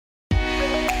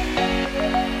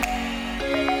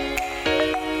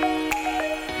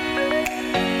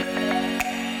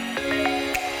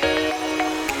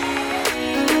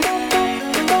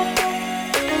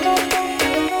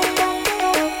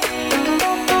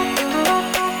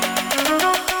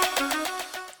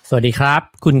สวัสดีครับ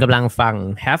คุณกำลังฟัง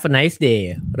Have a nice day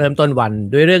เริ่มต้นวัน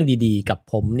ด้วยเรื่องดีๆกับ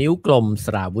ผมนิ้วกลมส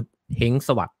ราวุธเฮงส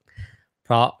วัสดิ์เพ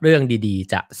ราะเรื่องดี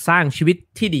ๆจะสร้างชีวิต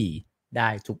ที่ดีได้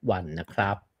ทุกวันนะค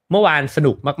รับเมื่อวานส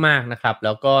นุกมากๆนะครับแ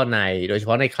ล้วก็โดยเฉ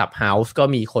พาะใน Clubhouse ก็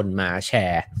มีคนมาแช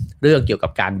ร์เรื่องเกี่ยวกั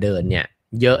บการเดินเนี่ย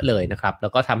เยอะเลยนะครับแล้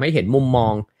วก็ทำให้เห็นมุมมอ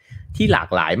งที่หลาก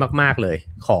หลายมากๆเลย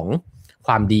ของค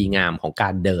วามดีงามของกา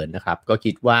รเดินนะครับก็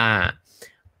คิดว่า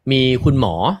มีคุณหม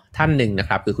อท่านหนึ่งนะค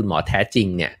รับคือคุณหมอแท้จริง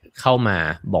เนี่ยเข้ามา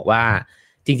บอกว่า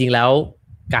จริงๆแล้ว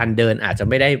การเดินอาจจะ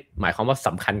ไม่ได้หมายความว่าส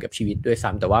ำคัญกับชีวิตด้วยซ้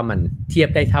ำแต่ว่ามันเทียบ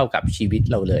ได้เท่ากับชีวิต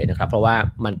เราเลยนะครับเพราะว่า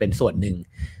มันเป็นส่วนหนึ่ง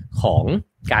ของ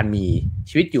การมี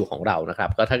ชีวิตอยู่ของเรานะครับ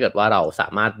ก็ถ้าเกิดว่าเราสา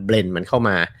มารถเบลนด์มันเข้าม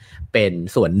าเป็น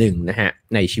ส่วนหนึ่งนะฮะ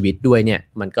ในชีวิตด้วยเนี่ย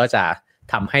มันก็จะ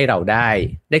ทำให้เราได้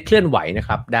เคลื่อนไหวนะค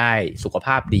รับได้สุขภ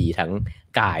าพดีทั้ง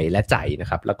กายและใจนะ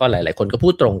ครับแล้วก็หลายๆคนก็พู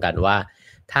ดตรงกันว่า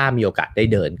ถ้ามีโอกาสได้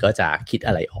เดินก็จะคิด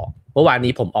อะไรออกเมื่อวาน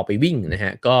นี้ผมออกไปวิ่งนะฮ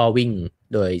ะก็วิ่ง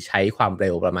โดยใช้ความเร็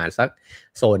วประมาณสัก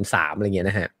โซน3อะไรเงี้ย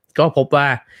นะฮะก็พบว่า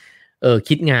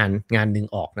คิดงานหนึ่ง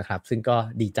ออกนะครับซึ่งก็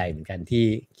ดีใจเหมือนกันที่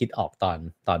คิดออก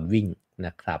ตอนวิ่งน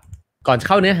ะครับก่อนเ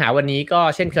ข้าเนื้อหาวันนี้ก็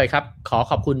เช่นเคยครับขอ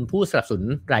ขอบคุณผู้สนับสนุน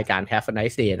รายการ Have a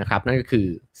nice day นะครับนั่นก็คือ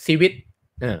ซีวิ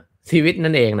ต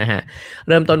นั่นเองนะฮะ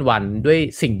เริ่มต้นวันด้วย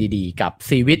สิ่งดีๆกับ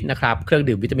ซีวิตนะครับเครื่อง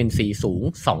ดื่มวิตามินซีสูง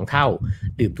2เท่า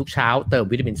ดื่มทุกเช้าเติม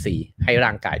วิตามินซีให้ร่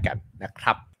างกายกันนะค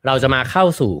รับเราจะมาเข้า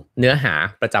สู่เนื้อหา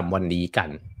ประจำวันนี้กัน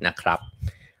นะครับ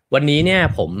วันนี้เนี่ย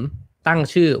ผมตั้ง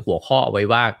ชื่อหัวข้อเอาไว้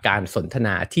ว่าการสนทน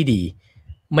าที่ดี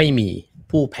ไม่มี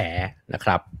ผู้แพ้นะค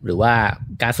รับหรือว่า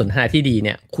การสนทนาที่ดีเ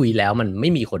นี่ยคุยแล้วมันไม่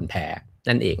มีคนแพ้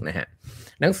นั่นเองนะฮะ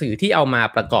หนังสือที่เอามา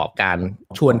ประกอบการ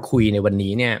ชวนคุยในวัน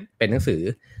นี้เนี่ยเป็นหนังสือ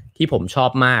ที่ผมชอ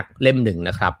บมากเล่มหนึ่ง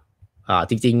นะครับ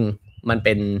จริงๆมันเ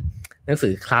ป็นหนังสื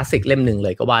อคลาสสิกเล่มหนึ่งเล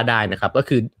ยก็ว่าได้นะครับก็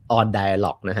คือ On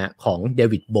Dialogue นะฮะของเด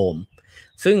วิดโบม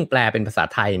ซึ่งแปลเป็นภาษา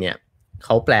ไทยเนี่ยเข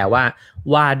าแปล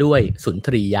ว่าด้วยสุนท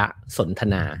รียสนท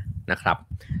นานะครับ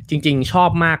จริงๆชอ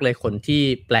บมากเลยคนที่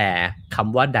แปลค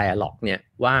ำว่า dialogue เนี่ย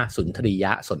ว่าสุนทรีย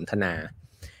สนทนา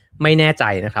ไม่แน่ใจ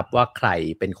นะครับว่าใคร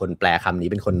เป็นคนแปลคำนี้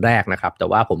เป็นคนแรกนะครับแต่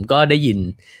ว่าผมก็ได้ยิน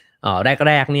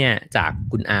แรกเนี่ยจาก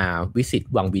คุณอาวิสิต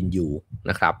วังวินยู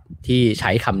นะครับที่ใ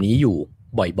ช้คำนี้อยู่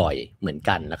บ่อยๆเหมือน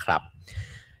กันนะครับ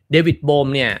เดวิดโบม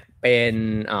เนี่ยเป็น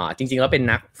จริงๆแล้วเป็น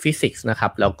นักฟิสิกส์นะครั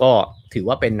บแล้วก็ถือ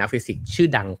ว่าเป็นนักฟิสิกส์ชื่อ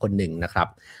ดังคนหนึ่งนะครับ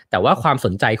แต่ว่าความส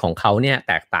นใจของเขาเนี่ย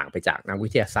แตกต่างไปจากนักวิ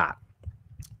ทยาศาสตร์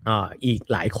อีก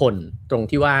หลายคนตรง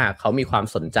ที่ว่าเขามีความ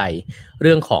สนใจเ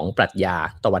รื่องของปรัชญา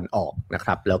ตะวันออกนะค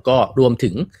รับแล้วก็รวมถึ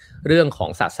งเรื่องของ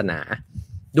ศาสนา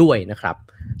ด้วยนะครับ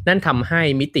นั่นทำให้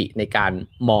มิติในการ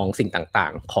มองสิ่งต่า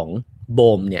งๆของโบ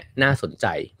มเนี่ยน่าสนใจ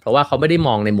เพราะว่าเขาไม่ได้ม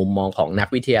องในมุมมองของนัก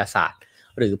วิทยาศาสตร์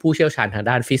หรือผู้เชี่ยวชาญทาง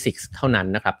ด้านฟิสิกส์เท่านั้น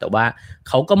นะครับแต่ว่า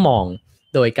เขาก็มอง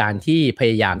โดยการที่พ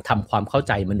ยายามทำความเข้าใ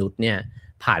จมนุษย์เนี่ย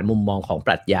ผ่านมุมมองของป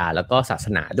รัชญาแล้วก็ศาส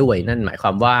นาด้วยนั่นหมายคว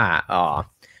ามว่า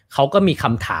เขาก็มีค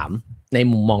ำถามใน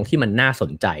มุมมองที่มันน่าส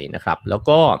นใจนะครับแล้ว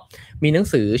ก็มีหนัง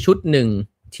สือชุดหนึ่ง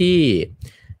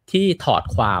ที่ถอด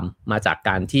ความมาจากก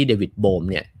ารที่เดวิดโบม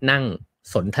เนี่ยนั่ง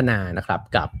สนทนานะครับ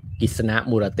กับกิษณะ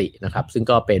มูรตินะครับซึ่ง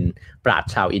ก็เป็นปราช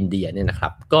ญ์ชาวอินเดียเนี่ยนะครั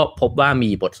บก็พบว่ามี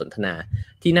บทสนทนา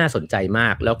ที่น่าสนใจมา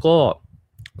กแล้วก็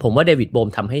ผมว่าเดวิดโบม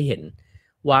ทำให้เห็น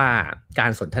ว่ากา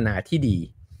รสนทนาที่ดี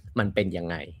มันเป็นยัง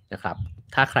ไงนะครับ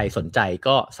ถ้าใครสนใจ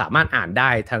ก็สามารถอ่านได้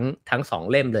ทั้ง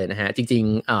2เล่มเลยนะฮะจริง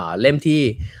ๆเล่มที่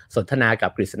สนทนากั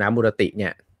บกฤษณะมูรติเนี่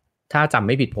ยถ้าจำไ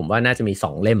ม่ผิดผมว่าน่าจะมี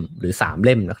2เล่มหรือ3เ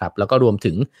ล่มนะครับแล้วก็รวม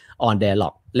ถึง On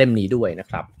Dialogue เล่มนี้ด้วยนะ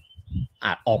ครับ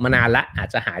ออกมานานละอาจ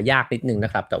จะหายากนิดนึงน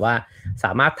ะครับแต่ว่าส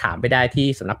ามารถถามไปได้ที่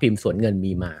สำนักพิมพ์สวนเงิน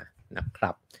มีมานะค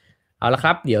รับเอาละค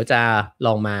รับเดี๋ยวจะล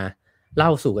องมาเล่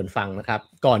าสู่กันฟังนะครับ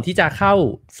ก่อนที่จะเข้า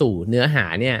สู่เนื้อหา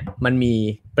เนี่ยมันมี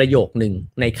ประโยคนึง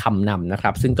ในคำนำนะค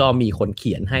รับซึ่งก็มีคนเ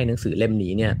ขียนให้หนังสือเล่ม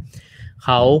นี้เนี่ยเข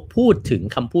าพูดถึง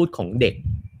คำพูดของเด็ก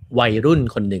วัยรุ่น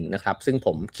คนหนึ่งนะครับซึ่งผ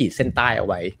มขีดเส้นใต้เอา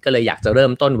ไว้ก็เลยอยากจะเริ่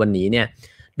มต้นวันนี้เนี่ย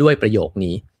ด้วยประโยค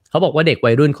นี้เขาบอกว่าเด็ก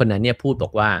วัยรุ่นคนนั้นเนี่ยพูดบ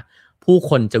อกว่าผู้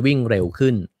คนจะวิ่งเร็ว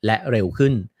ขึ้นและเร็วขึ้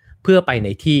นเพื่อไปใน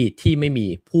ที่ที่ไม่มี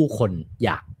ผู้คนอ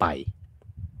ยากไป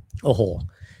โอ้โห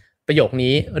ประโยค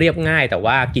นี้เรียบง่ายแต่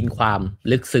ว่ากินความ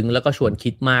ลึกซึ้งแล้วก็ชวน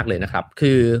คิดมากเลยนะครับ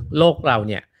คือโลกเรา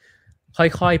เนี่ยค่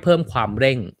อยๆเพิ่มความเ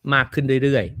ร่งมากขึ้นเ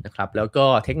รื่อยๆนะครับแล้วก็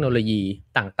เทคโนโลยี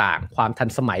ต่างๆความทัน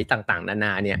สมัยต่างๆนาน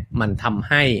าเนี่ยมันทำ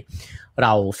ให้เร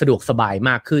าสะดวกสบาย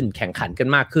มากขึ้นแข่งขันกัน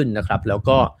มากขึ้นนะครับแล้ว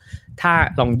ก็ถ้า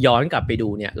ลองย้อนกลับไปดู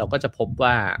เนี่ยเราก็จะพบ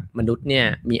ว่ามนุษย์เนี่ย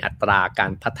มีอัตรากา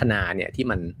รพัฒนาเนี่ยที่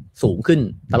มันสูงขึ้น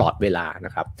ตลอดเวลาน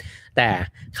ะครับแต่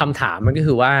คำถามมันก็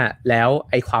คือว่าแล้ว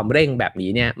ไอ้ความเร่งแบบนี้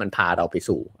เนี่ยมันพาเราไป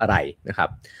สู่อะไรนะครับ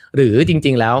หรือจ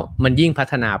ริงๆแล้วมันยิ่งพั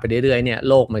ฒนาไปเรื่อยๆเนี่ย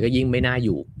โลกมันก็ยิ่งไม่น่าอ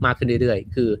ยู่มากขึ้นเรื่อย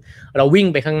ๆคือเราวิ่ง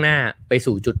ไปข้างหน้าไป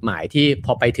สู่จุดหมายที่พ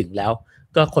อไปถึงแล้ว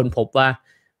ก็ค้นพบว่า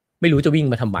ไม่รู้จะวิ่ง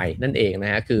มาทำไมนั่นเองน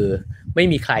ะฮะคือไม่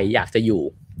มีใครอยากจะอยู่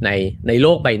ในโล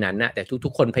กใบนั้นนะแต่ทุ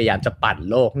กๆคนพยายามจะปั่น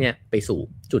โลกเนี่ยไปสู่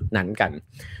จุดนั้นกัน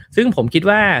ซึ่งผมคิด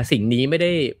ว่าสิ่งนี้ไม่ไ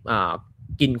ด้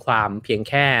กินความเพียง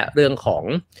แค่เรื่องของ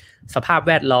สภาพแ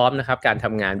วดล้อมนะครับการท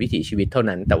ำงานวิถีชีวิตเท่า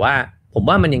นั้นแต่ว่าผม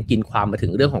ว่ามันยังกินความมาถึ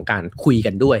งเรื่องของการคุย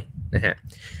กันด้วยนะฮะ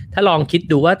ถ้าลองคิด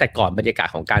ดูว่าแต่ก่อนบรรยากาศ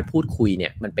ของการพูดคุยเนี่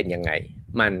ยมันเป็นยังไง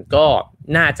มันก็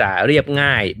น่าจะเรียบ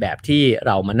ง่ายแบบที่เ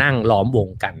รามานั่งล้อมวง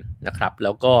กันนะครับแ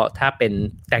ล้วก็ถ้าเป็น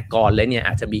แต่ก่อนเลยเนี่ยอ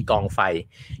าจจะมีกองไฟ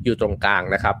อยู่ตรงกลาง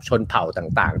นะครับชนเผ่า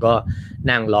ต่างๆก็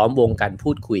นั่งล้อมวงกันพู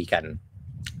ดคุยกัน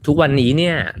ทุกวันนี้เ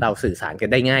นี่ยเราสื่อสารกัน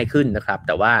ได้ง่ายขึ้นนะครับแ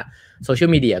ต่ว่าโซเชียล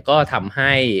มีเดียก็ทำใ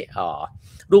ห้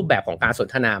รูปแบบของการสน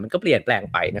ทนามันก็เปลี่ยนแปลง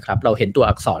ไปนะครับเราเห็นตัว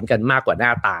อักษรกันมากกว่าหน้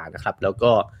าตานะครับแล้ว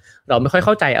ก็เราไม่ค่อยเ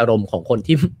ข้าใจอารมณ์ของคน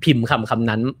ที่พิมพ์คำ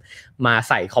นั้นมา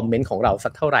ใส่คอมเมนต์ของเราสั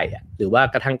กเท่าไหร่หรือว่า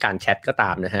กระทั่งการแชทก็ต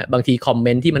ามนะฮะบางทีคอมเม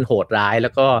นต์ที่มันโหดร้ายแล้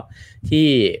วก็ที่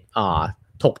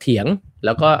ถกเถียงแ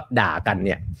ล้วก็ด่ากันเ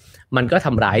นี่ยมันก็ท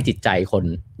ำร้ายจิตใจคน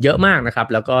เยอะมากนะครับ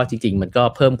แล้วก็จริงๆมันก็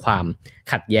เพิ่มความ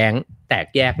ขัดแย้งแตก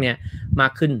แยกเนี่ยมา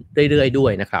กขึ้นเรื่อยๆด้ว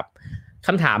ยนะครับค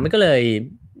ำถามมันก็เลย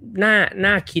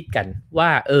น่าคิดกันว่า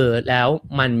แล้ว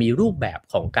มันมีรูปแบบ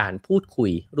ของการพูดคุ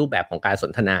ยรูปแบบของการส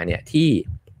นทนาเนี่ยที่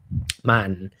มั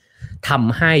นท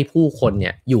ำให้ผู้คนเ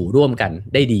นี่ยอยู่ร่วมกัน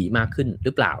ได้ดีมากขึ้นห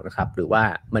รือเปล่านะครับหรือว่า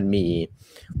มันมี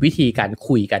วิธีการ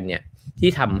คุยกันเนี่ยที่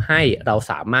ทำให้เรา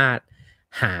สามารถ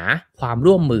หาความ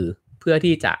ร่วมมือเพื่อ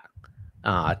ที่จะ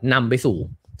นำไปสู่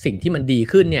สิ่งที่มันดี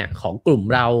ขึ้นเนี่ยของกลุ่ม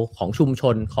เราของชุมช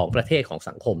นของประเทศของ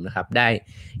สังคมนะครับได้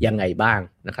ยังไงบ้าง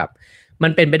นะครับมั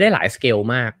นเป็นไปได้หลายสเกล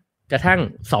มากกระทั่ง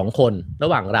2คนระ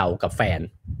หว่างเรากับแฟน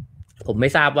ผมไม่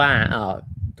ทราบว่า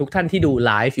ทุกท่านที่ดูไ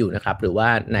ลฟ์อยู่นะครับหรือว่า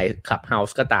ใน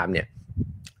Clubhouse ก็ตามเนี่ย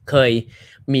เคย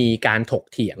มีการถก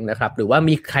เถียงนะครับหรือว่า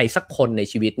มีใครสักคนใน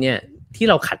ชีวิตเนี่ยที่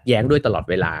เราขัดแย้งด้วยตลอด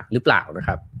เวลาหรือเปล่านะค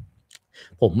รับ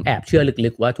ผมแอบเชื่อลึ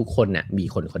กๆว่าทุกคนเนี่ยมี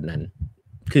คนนั้น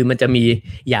คือมันจะมี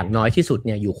อย่างน้อยที่สุดเ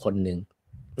นี่ยอยู่คนหนึ่ง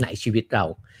ในชีวิตเรา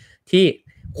ที่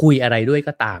คุยอะไรด้วย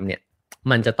ก็ตามเนี่ย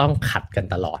มันจะต้องขัดกัน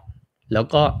ตลอดแล้ว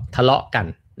ก็ทะเลาะกัน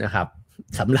นะครับ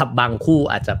สำหรับบางคู่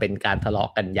อาจจะเป็นการทะเลาะ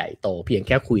กันใหญ่โตเพียงแ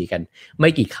ค่คุยกันไม่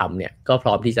กี่คำเนี่ยก็พ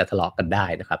ร้อมที่จะทะเลาะกันได้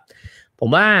นะครับผม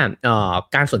ว่า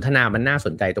การสนทนามันน่าส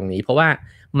นใจตรงนี้เพราะว่า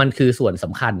มันคือส่วนส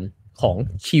ำคัญของ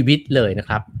ชีวิตเลยนะค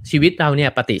รับชีวิตเราเนี่ย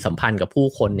ปฏิสัมพันธ์กับผู้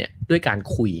คนเนี่ยด้วยการ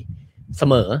คุยเส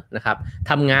มอนะครับ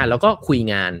ทำงานแล้วก็คุย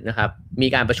งานนะครับมี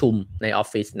การประชุมในออฟ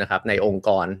ฟิศนะครับในองค์ก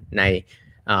ร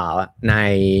ใน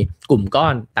กลุ่มก้อ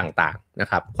นต่างๆนะ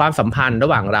ครับความสัมพันธ์ระ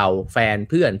หว่างเราแฟน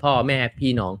เพื่อนพ่อแม่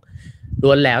พี่น้อง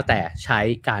ล้วนแล้วแต่ใช้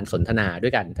การสนทนาด้ว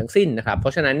ยกันทั้งสิ้นนะครับเพรา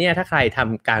ะฉะนั้นเนี่ยถ้าใครท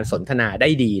ำการสนทนาได้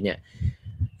ดีเนี่ย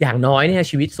อย่างน้อยเนี่ย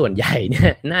ชีวิตส่วนใหญ่เนี่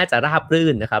ยน่าจะราบรื่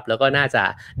นนะครับแล้วก็น่าจะ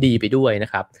ดีไปด้วยนะ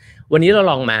ครับวันนี้เรา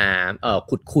ลองมา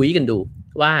ขุดคุยกันดู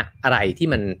ว่าอะไรที่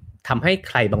มันทำให้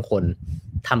ใครบางคน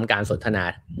ทำการสนทนา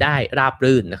ได้ราบ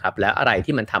รื่นนะครับแล้วอะไร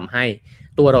ที่มันทำให้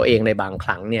ตัวเราเองในบางค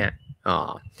รั้งเนี่ย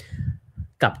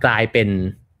กลับกลายเป็น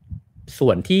ส่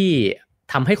วนที่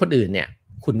ทำให้คนอื่นเนี่ย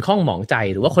ขุ่นข้องหมองใจ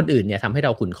หรือว่าคนอื่นเนี่ยทำให้เร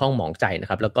าขุ่นข้องหมองใจนะ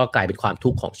ครับแล้วก็กลายเป็นความทุ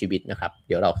กข์ของชีวิตนะครับเ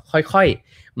ดี๋ยวเราค่อย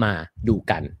ๆมาดู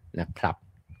กันนะครับ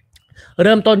เ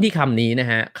ริ่มต้นที่คำนี้นะ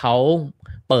ฮะเขา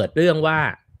เปิดเรื่องว่า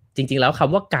จริงๆแล้วค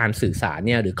ำว่าการสื่อสารเ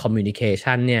นี่ยหรือ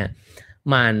communication เนี่ย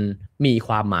มันมีค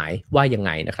วามหมายว่ายังไ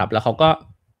งนะครับแล้วเขาก็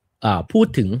พูด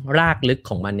ถึงรากลึก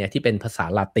ของมันเนี่ยที่เป็นภาษา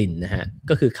ละตินนะฮะ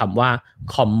ก็คือคำว่า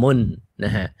common น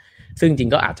ะฮะซึ่งจริ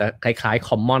งก็อาจจะคล้ายๆ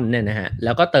common เนี่ยนะฮะแ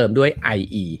ล้วก็เติมด้วย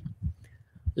ie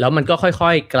แล้วมันก็ค่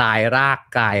อยๆกลาย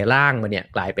ร่างมาเนี่ย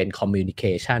กลายเป็น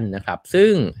communication นะครับซึ่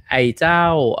งไอ้เจ้า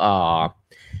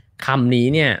คำนี้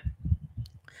เนี่ย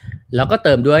แล้วก็เ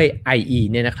ติมด้วย ie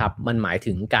เนี่ยนะครับมันหมาย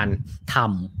ถึงการท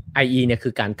ำ ie เนี่ยคื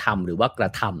อการทำหรือว่ากระ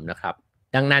ทำนะครับ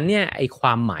ดังนั้นเนี่ยไอ้คว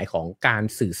ามหมายของการ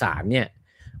สื่อสารเนี่ย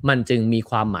มันจึงมี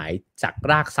ความหมายจาก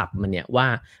รากศัพท์มันเนี่ยว่า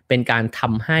เป็นการท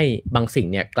ำให้บางสิ่ง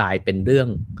เนี่ยกลายเป็นเรื่อง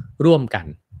ร่วมกัน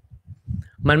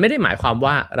มันไม่ได้หมายความ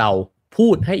ว่าเราพู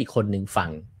ดให้อีกคนหนึ่งฟัง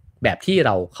แบบที่เ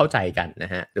ราเข้าใจกันน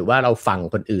ะฮะหรือว่าเราฟัง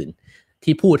คนอื่น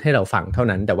ที่พูดให้เราฟังเท่า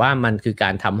นั้นแต่ว่ามันคือกา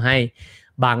รทำให้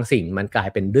บางสิ่งมันกลาย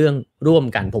เป็นเรื่องร่วม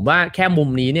กันผมว่าแค่มุม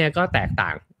นี้เนี่ยก็แตกต่า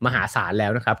งมหาศาลแล้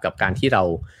วนะครับกับการที่เรา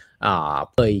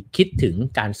เคยคิดถึง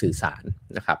การสื่อสาร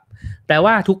นะครับแปล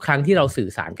ว่าทุกครั้งที่เราสื่อ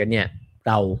สารกันเนี่ย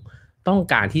เราต้อง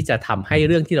การที่จะทำให้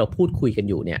เรื่องที่เราพูดคุยกัน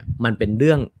อยู่เนี่ยมันเป็นเ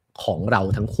รื่องของเรา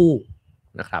ทั้งคู่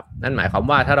นะครับนั่นหมายความ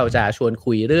ว่าถ้าเราจะชวน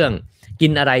คุยเรื่องกิ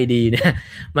นอะไรดีเนี่ย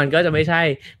มันก็จะไม่ใช่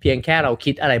เพียงแค่เรา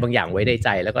คิดอะไรบางอย่างไว้ในใจ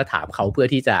แล้วก็ถามเขาเพื่อ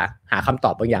ที่จะหาคำต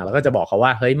อบบางอย่างแล้วก็จะบอกเขาว่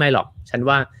าเฮ้ยไม่หรอกฉัน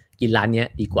ว่ากินร้านนี้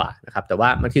ดีกว่านะครับแต่ว่า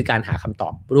มันคือการหาคำตอ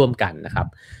บร่วมกันนะครับ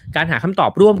การหาคำตอ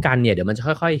บร่วมกันเนี่ยเดี๋ยวมันจะ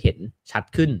ค่อยๆเห็นชัด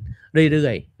ขึ้นเรื่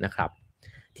อยๆนะครับ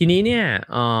ทีนี้เนี่ย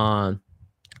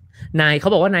นายเขา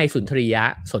บอกว่านายสุนทรียะ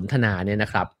สนทนาเนี่ยนะ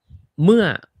ครับเมื่อ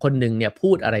คนหนึ่งเนี่ยพู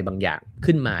ดอะไรบางอย่าง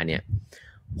ขึ้นมาเนี่ย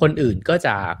คนอื่นก็จ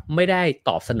ะไม่ได้ต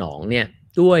อบสนองเนี่ย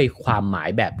ด้วยความหมาย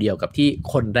แบบเดียวกับที่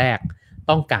คนแรก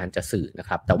ต้องการจะสื่อนะค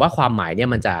รับแต่ว่าความหมายเนี่ย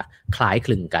มันจะคล้ายค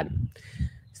ลึงกัน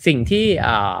สิ่งที่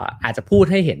อาจจะพูด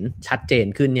ให้เห็นชัดเจน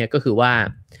ขึ้นเนี่ยก็คือว่า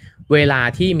เวลา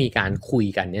ที่มีการคุย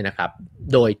กันเนี่ยนะครับ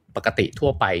โดยปกติทั่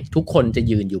วไปทุกคนจะ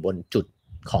ยืนอยู่บนจุด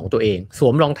ของตัวเองส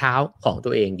วมรองเท้าของตั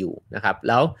วเองอยู่นะครับแ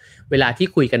ล้วเวลาที่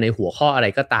คุยกันในหัวข้ออะไร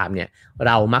ก็ตามเนี่ยเ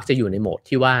รามักจะอยู่ในโหมด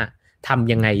ที่ว่าท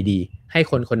ำยังไงดีให้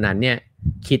คนคนนั้นเนี่ย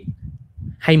คิด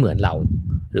ให้เหมือนเรา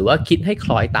หรือว่าคิดให้ค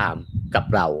ล้อยตามกับ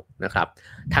เรานะครับ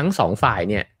ทั้งสองฝ่าย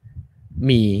เนี่ย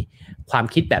มีความ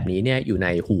คิดแบบนี้เนี่ยอยู่ใน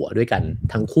หัวด้วยกัน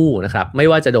ทั้งคู่นะครับไม่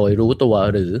ว่าจะโดยรู้ตัว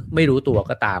หรือไม่รู้ตัว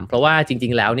ก็ตามเพราะว่าจริ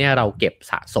งๆแล้วเนี่ยเราเก็บ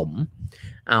สะสม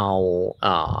เอา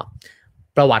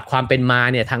ประวัติความเป็นมา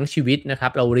เนี่ยทั้งชีวิตนะครั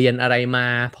บเราเรียนอะไรมา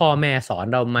พ่อแม่สอน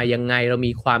เรามายังไงเรา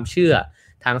มีความเชื่อ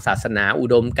ทางศาสนาอุ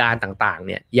ดมการณ์ต่างๆเ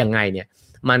นี่ยยังไงเนี่ย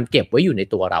มันเก็บไว้อยู่ใน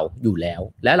ตัวเราอยู่แล้ว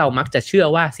และเรามักจะเชื่อ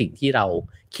ว่าสิ่งที่เรา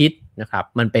คิดนะครับ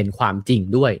มันเป็นความจริง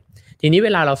ด้วยทีนี้เว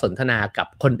ลาเราสนทนากับ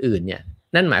คนอื่นเนี่ย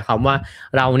นั่นหมายความว่า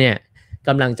เราเนี่ยก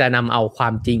ำลังจะนำเอาควา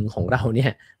มจริงของเราเนี่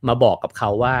ยมาบอกกับเขา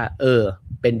ว่า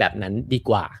เป็นแบบนั้นดี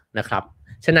กว่านะครับ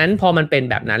ฉะนั้นพอมันเป็น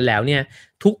แบบนั้นแล้วเนี่ย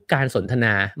ทุกการสนทน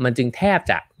ามันจึงแทบ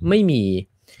จะไม่มี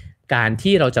การ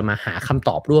ที่เราจะมาหาคำต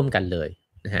อบร่วมกันเลย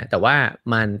นะฮะแต่ว่า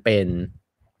มันเป็น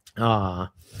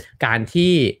การ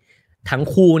ที่ทั้ง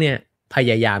คู่เนี่ยพ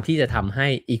ยายามที่จะทำให้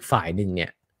อีกฝ่ายหนึ่งเนี่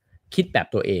ยคิดแบบ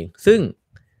ตัวเองซึ่ง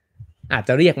อาจจ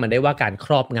ะเรียกมันได้ว่าการค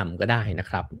รอบงำก็ได้นะ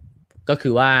ครับก็คื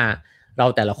อว่าเรา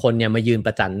แต่ละคนเนี่ยมายืนป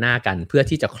ระจันหน้ากันเพื่อ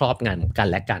ที่จะครอบงำกัน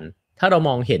และกันถ้าเรา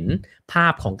มองเห็นภา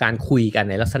พของการคุยกัน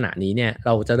ในลักษณะนี้เนี่ยเร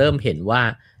าจะเริ่มเห็นว่า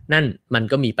นั่นมัน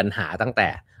ก็มีปัญหาตั้งแต่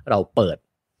เราเปิด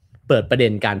ประเด็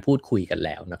นการพูดคุยกันแ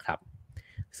ล้วนะครับ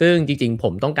ซึ่งจริงๆผ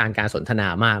มต้องการการสนทนา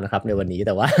มากนะครับในวันนี้แ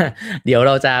ต่ว่า เดี๋ยวเ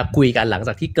ราจะคุยกันหลังจ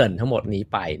ากที่เกริ่นทั้งหมดนี้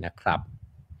ไปนะครับ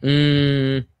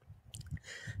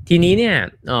ทีนี้เนี่ย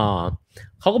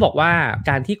เขาก็บอกว่า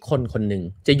การที่คนคนหนึ่ง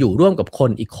จะอยู่ร่วมกับค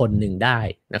นอีกคนหนึ่งได้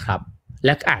นะครับแล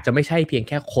ะอาจจะไม่ใช่เพียงแ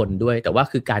ค่คนด้วยแต่ว่า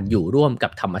คือการอยู่ร่วมกั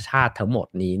บธรรมชาติทั้งหมด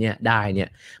นี้เนี่ยได้เนี่ย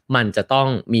มันจะต้อง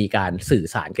มีการสื่อ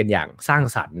สารกันอย่างสร้าง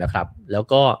สรรค์นะครับแล้ว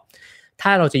ก็ถ้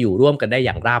าเราจะอยู่ร่วมกันได้อ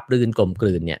ย่างราบรื่นกลมก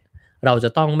ลืนเนี่ยเราจะ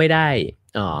ต้องไม่ได้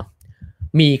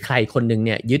มีใครคนหนึ่งเ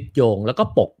นี่ยยึดโยงแล้วก็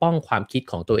ปกป้องความคิด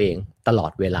ของตัวเองตลอ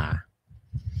ดเวลา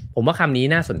ผมว่าคำนี้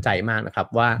น่าสนใจมากนะครับ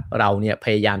ว่าเราเนี่ยพ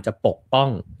ยายามจะปกป้อง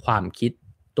ความคิด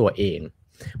ตัวเอง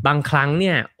บางครั้งเ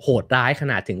นี่ยโหดร้ายข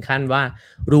นาดถึงขั้นว่า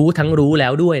รู้ทั้งรู้แล้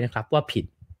วด้วยนะครับว่าผิด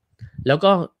แล้ว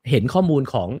ก็เห็นข้อมูล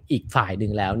ของอีกฝ่ายหนึ่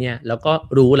งแล้วเนี่ยแล้วก็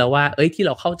รู้แล้วว่าที่เ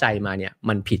ราเข้าใจมาเนี่ย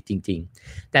มันผิดจริง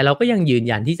ๆแต่เราก็ยังยืน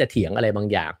ยันที่จะเถียงอะไรบาง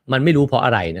อย่างมันไม่รู้เพราะอ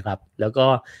ะไรนะครับแล้วก็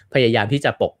พยายามที่จ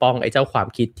ะปกป้องไอ้เจ้าความ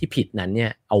คิดที่ผิดนั้นเนี่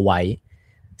ยเอาไว้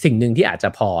สิ่งหนึ่งที่อาจจะ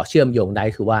พอเชื่อมโยงได้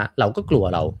คือว่าเราก็กลัว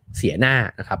เราเสียหน้า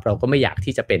นะครับเราก็ไม่อยาก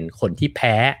ที่จะเป็นคนที่แ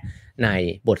พ้ใน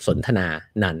บทสนทนา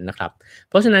นั้นนะครับ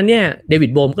เพราะฉะนั้นเนี่ยเดวิ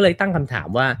ดโบมก็เลยตั้งคำถาม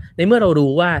ว่าในเมื่อเรา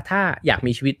รู้ว่าถ้าอยาก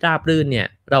มีชีวิตราบรื่นเนี่ย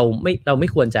เราไม่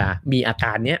ควรจะมีอาก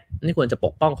ารเนี้ยไม่ควรจะป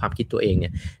กป้องความคิดตัวเองเนี่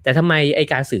ยแต่ทำไมไอ้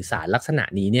การสื่อสารลักษณะ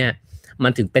นี้เนี่ยมั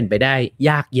นถึงเป็นไปได้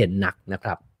ยากเย็นนักนะค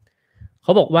รับเข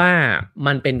าบอกว่า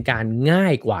มันเป็นการง่า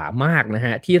ยกว่ามากนะฮ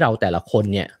ะที่เราแต่ละคน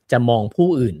เนี่ยจะมองผู้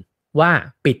อื่นว่า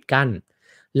ปิดกั้น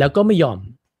แล้วก็ไม่ยอม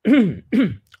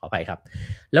ขออภัยครับ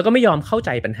แล้วก็ไม่ยอมเข้าใจ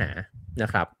ปัญหาน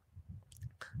ะครับ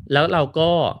แล้วเราก็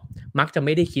มักจะไ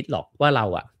ม่ได้คิดหรอกว่าเรา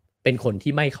เป็นคน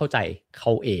ที่ไม่เข้าใจเข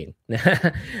าเองนะ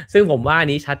ซึ่งผมว่า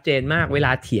นี้ชัดเจนมากเวล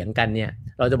าเถียงกันเนี่ย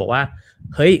เราจะบอกว่า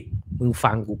เฮ้ยมึง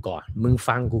ฟังกูก่อ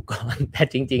นแต่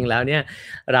จริงๆแล้วเนี่ย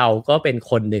เราก็เป็น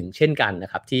คนหนึ่งเช่นกันนะ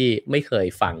ครับที่ไม่เคย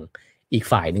ฟังอีก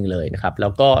ฝ่ายหนึ่งเลยนะครับแล้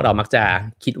วก็เรามักจะ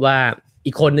คิดว่า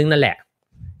อีกคนนึงนั่นแหละ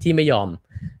ที่ไม่ยอม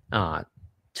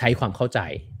ใช้ความเข้าใจ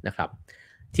นะครับ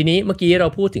ทีนี้เมื่อกี้เรา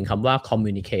พูดถึงคำว่า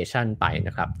communication ไปน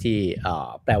ะครับที่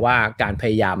แปลว่าการพ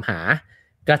ยายามหา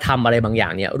กระทำอะไรบางอย่า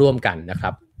งเนี่ยร่วมกันนะครั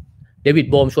บเดวิด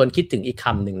โบมชวนคิดถึงอีกค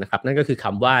ำหนึ่งนะครับนั่นก็คือค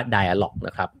ำว่า dialogue น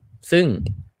ะครับซึ่ง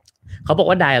เขาบอก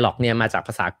ว่า dialogue เนี่ยมาจากภ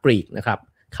าษากรีกนะครับ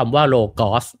คำว่า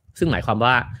logos ซึ่งหมายความ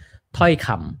ว่าถ้อยค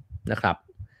ำนะครับ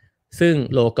ซึ่ง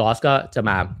logos ก็จะ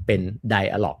มาเป็น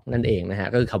dialogue นั่นเองนะฮะ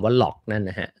ก็คือคำว่า log นั่น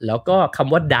นะฮะแล้วก็ค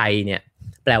ำว่า di เนี่ย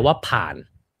แปลว่าผ่าน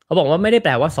เขาบอกว่าไม่ได้แป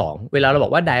ลว่า2เวลาเราบอ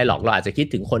กว่า dialogue เราอาจจะคิด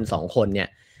ถึงคน2คนเนี่ย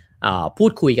พู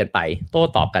ดคุยกันไปโต้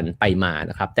ตอบกันไปมา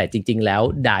นะครับแต่จริงๆแล้ว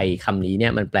di คำนี้เนี่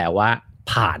ยมันแปลว่า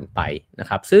ผ่านไปนะ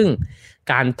ครับซึ่ง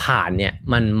การผ่านเนี่ย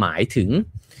มันหมายถึง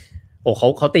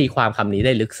เขาตีความคำนี้ไ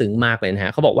ด้ลึกซึ้งมากเลยนะฮ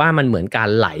ะเขาบอกว่ามันเหมือนการ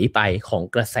ไหลไปของ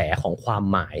กระแสของความ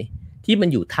หมายที่มัน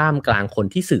อยู่ท่ามกลางคน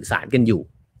ที่สื่อสารกันอยู่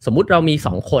สมมุติเรามี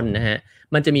2คนนะฮะ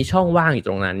มันจะมีช่องว่างอยู่ต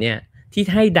รงนั้นเนี่ยที่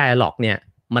ให้ dialogue เนี่ย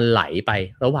มันไหลไป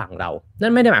ระหว่างเรานั่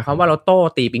นไม่ได้หมายความว่าเราโต้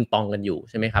ตีปิงปองกันอยู่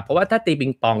ใช่ไหมครับเพราะว่าถ้าตีปิ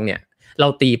งปองเนี่ยเรา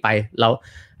ตีไปเรา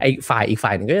ไอ้ฝ่ายอีกฝ่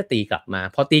ายหนึ่งก็จะตีกลับมา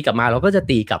พอตีกลับมาเราก็จะ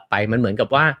ตีกลับไปมันเหมือนกับ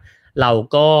ว่าเรา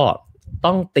ก็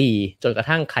ต้องตีจนกระ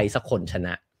ทั่งใครสักคนชน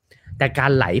ะแต่กา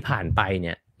รไหลผ่านไปเ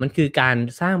นี่ยมันคือการ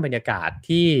สร้างบรรยากาศ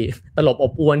ที่ตลบอ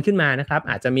บอวลขึ้นมานะครับ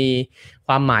อาจจะมีค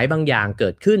วามหมายบางอย่างเกิ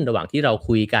ดขึ้นระหว่างที่เรา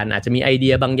คุยกันอาจจะมีไอเดี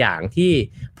ยบางอย่างที่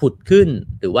ผุดขึ้น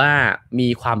หรือว่ามี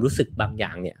ความรู้สึกบางอย่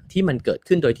างเนี่ยที่มันเกิด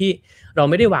ขึ้นโดยที่เรา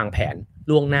ไม่ได้วางแผน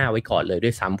ล่วงหน้าไว้ก่อนเลยด้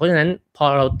วยซ้ำเพราะฉะนั้นพอ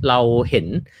เราเห็น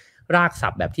รากศั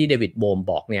พท์แบบที่เดวิดโบม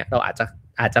บอกเนี่ยเราอ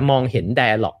าจจะมองเห็น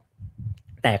dialog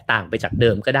แตกต่างไปจากเดิ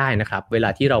มก็ได้นะครับเวลา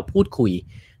ที่เราพูดคุย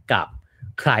กับ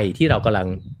ใครที่เรากำลัง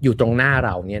อยู่ตรงหน้าเ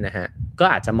ราเนี่ยนะฮะก็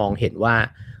อาจจะมองเห็นว่า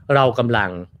เรากำลัง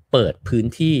เปิดพื้น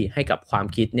ที่ให้กับความ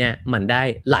คิดเนี่ยมันได้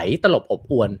ไหลตลบอบ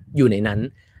อวนอยู่ในนั้น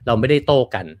เราไม่ได้โต้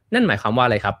กันนั่นหมายความว่าอ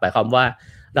ะไรครับหมายความว่า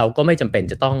เราก็ไม่จำเป็น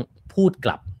จะต้องพูดก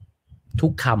ลับทุ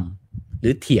กคำหรื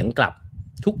อเถียงกลับ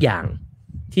ทุกอย่าง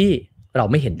ที่เรา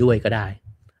ไม่เห็นด้วยก็ได้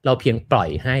เราเพียงปล่อย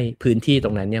ให้พื้นที่ต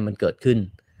รงนั้นเนี่ยมันเกิดขึ้น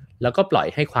แล้วก็ปล่อย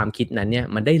ให้ความคิดนั้นเนี่ย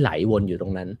มันได้ไหลวนอยู่ตร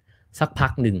งนั้นสักพั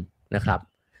กหนึ่งนะครับ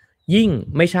ยิ่ง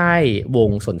ไม่ใช่วง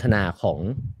สนทนาของ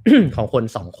ของคน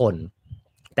สองคน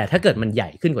แต่ถ้าเกิดมันใหญ่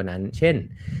ขึ้นกว่านั้นเช่น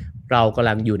เรากำ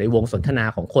ลังอยู่ในวงสนทนา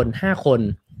ของคน5คน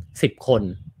10คน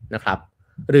นะครับ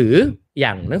หรืออ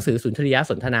ย่างหนังสือสุนทรีย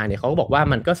สนทนาเนี่ยเขาก็บอกว่า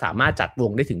มันก็สามารถจัดว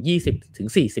งได้ถึง20ถึง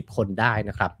40คนได้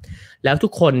นะครับแล้วทุ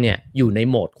กคนเนี่ยอยู่ใน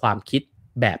โหมดความคิด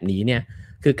แบบนี้เนี่ย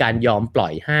คือการยอมปล่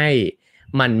อยให้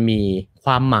มันมีค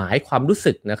วามหมายความรู้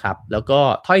สึกนะครับแล้วก็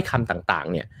ถ้อยคำต่าง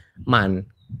ๆเนี่ย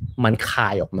มันคา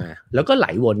ยออกมาแล้วก็ไหล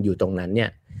วนอยู่ตรงนั้นเนี่ย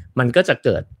มันจะเ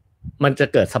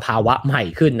กิดสภาวะใหม่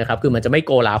ขึ้นนะครับคือมันจะไม่โ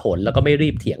กลาหลแล้วก็ไม่รี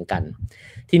บเถียงกัน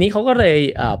ทีนี้เขาก็เลย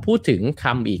พูดถึงค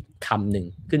ำอีกคำหนึ่ง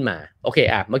ขึ้นมาโอเค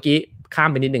เมื่อกี้ข้าม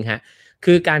ไปนิดนึงฮะ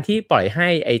คือการที่ปล่อยให้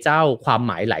ไอ้เจ้าความห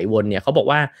มายไหลวนเนี่ยเขาบอก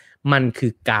ว่ามันคื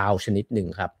อกาวชนิดหนึ่ง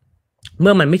ครับเ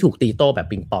มื่อมันไม่ถูกตีโต้แบบ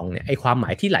ปิงปองเนี่ยไอ้ความหมา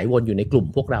ยที่ไหลวนอยู่ในกลุ่ม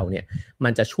พวกเราเนี่ยมั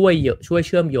นจะช่วยเ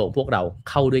ชื่อมโยงพวกเรา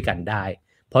เข้าด้วยกันได้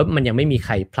เพราะมันยังไม่มีใค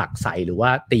รผลักใส่หรือว่า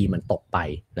ตีมันตกไป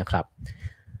นะครับ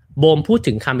โบมพูด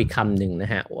ถึงคำอีกคำหนึ่งน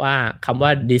ะฮะว่าคำว่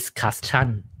า discussion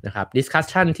นะครับ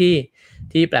discussion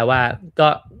ที่แปลว่าก็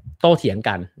โต้เถียง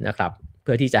กันนะครับเ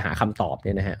พื่อที่จะหาคำตอบเ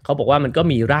นี่ยนะฮะเขาบอกว่ามันก็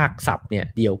มีรากศัพท์เนี่ย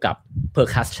เดียวกับ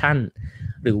percussion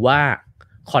หรือว่า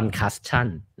concussion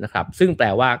นะครับซึ่งแปล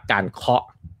ว่าการเคาะ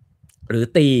หรือ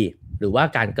ตีหรือว่า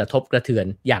การกระทบกระเทือน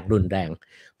อย่างรุนแรง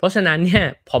เพราะฉะนั้นเนี่ย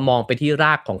พอมองไปที่ร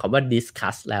ากของคำว่า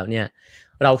discuss แล้วเนี่ย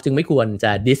เราจึงไม่ควรจ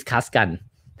ะ discuss กัน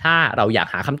ถ้าเราอยาก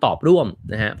หาคำตอบร่วม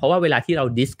นะฮะเพราะว่าเวลาที่เรา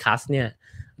discuss เนี่ย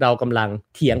เรากำลัง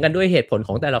เถียงกันด้วยเหตุผลข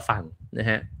องแต่ละฝั่งนะ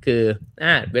ฮะคือ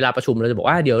เวลาประชุมเราจะบอก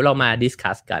ว่าเดี๋ยวเรามา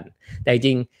discuss กันแต่จ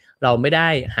ริงเราไม่ได้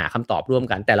หาคำตอบร่วม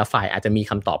กันแต่ละฝ่ายอาจจะมี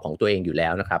คำตอบของตัวเองอยู่แล้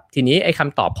วนะครับทีนี้ไอ้ค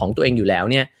ำตอบของตัวเองอยู่แล้ว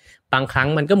เนี่ยบางครั้ง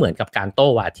มันก็เหมือนกับการโต้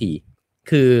วาที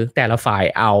คือแต่ละฝ่าย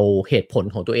เอาเหตุผล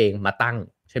ของตัวเองมาตั้ง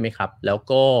ใช่ไหมครับแล้ว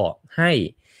ก็ให้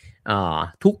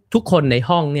ทุกคนใน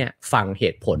ห้องเนี่ยฟังเห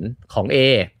ตุผลของ A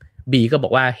B ก็บอ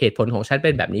กว่าเหตุผลของฉันเ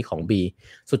ป็นแบบนี้ของ B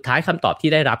สุดท้ายคำตอบ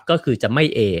ที่ได้รับก็คือจะไม่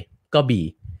A ก็ B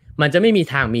มันจะไม่มี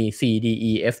ทางมี C D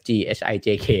E F G H I J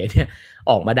K เนี่ย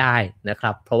ออกมาได้นะค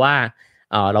รับเพราะว่า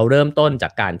เราเริ่มต้นจา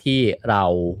กการที่เรา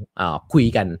คุย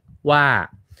กันว่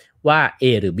า A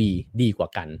หรือ B ดีกว่า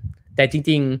กันแต่จ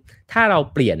ริงๆถ้าเรา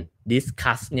เปลี่ยน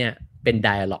discuss เนี่ยเป็น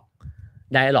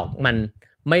dialog มัน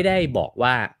ไม่ได้บอก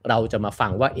ว่าเราจะมาฟั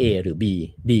งว่า A หรือ B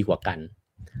ดีกว่ากัน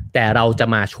แต่เราจะ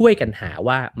มาช่วยกันหา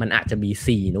ว่ามันอาจจะมี C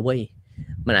นะเว้ย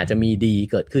มันอาจจะมี D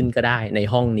เกิดขึ้นก็ได้ใน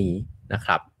ห้องนี้นะค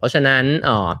รับเพราะฉะนั้น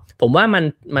ผมว่า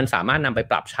มันสามารถนำไป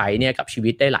ปรับใช้เนี่ยกับชี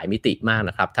วิตได้หลายมิติมาก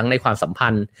นะครับทั้งในความสัมพั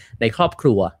นธ์ในครอบค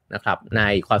รัวนะครับใน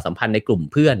ความสัมพันธ์ในกลุ่ม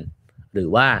เพื่อนหรือ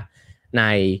ว่าใน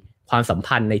ความสัม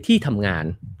พันธ์ในที่ทำงาน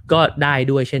ก็ได้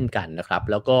ด้วยเช่นกันนะครับ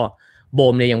แล้วก็โบ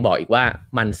มเนี่ยยังบอกอีกว่า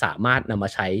มันสามารถนำมา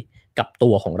ใช้กับตั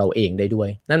วของเราเองได้ด้วย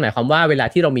นั่นหมายความว่าเวลา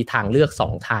ที่เรามีทางเลือก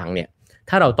2ทางเนี่ย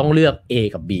ถ้าเราต้องเลือก A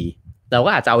กับ B เรา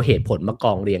ก็อาจจะเอาเหตุผลมาก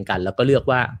องเรียงกันแล้วก็เลือก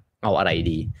ว่าเอาอะไร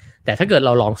ดีแต่ถ้าเกิดเร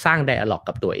าลองสร้าง dialog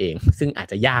กับตัวเองซึ่งอาจ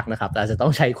จะยากนะครับอาจจะต้อ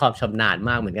งใช้ความชำนาญ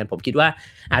มากเหมือนกันผมคิดว่า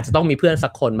อาจจะต้องมีเพื่อนสั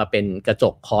กคนมาเป็นกระจ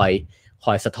กค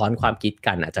อยสะท้อนความคิด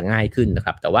กันอาจจะง่ายขึ้นนะค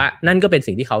รับแต่ว่านั่นก็เป็น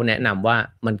สิ่งที่เขาแนะนำว่า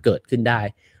มันเกิดขึ้นได้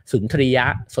สุนทรียะ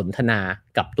สนทนา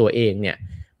กับตัวเองเนี่ย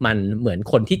มันเหมือน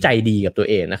คนที่ใจดีกับตัว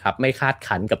เองนะครับไม่คาด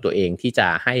คั้นกับตัวเองที่จะ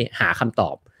ให้หาคำต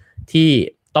อบที่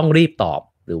ต้องรีบตอบ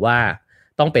หรือว่า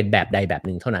ต้องเป็นแบบใดแบบห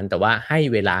นึ่งเท่านั้นแต่ว่าให้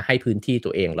เวลาให้พื้นที่ตั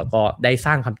วเองแล้วก็ได้ส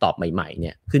ร้างคำตอบใหม่ๆเ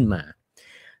นี่ยขึ้นมา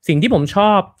สิ่งที่ผมช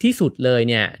อบที่สุดเลย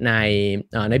เนี่ย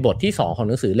ในบทที่2ของ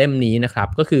หนังสือเล่มนี้นะครับ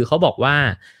ก็คือเขาบอกว่า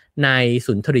ใน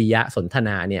สุนทรียะสนทน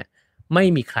าเนี่ยไม่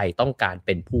มีใครต้องการเ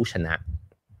ป็นผู้ชนะ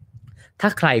ถ้า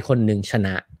ใครคนหนึ่งชน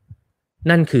ะ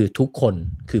นั่นคือทุกคน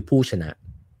คือผู้ชนะ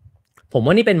ผม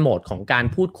ว่านี่เป็นโหมดของการ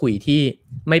พูดคุยที่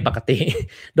ไม่ปกติ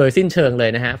โดยสิ้นเชิงเลย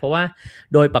นะฮะเพราะว่า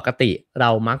โดยปกติเร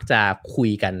ามักจะคุย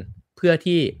กันเพื่อ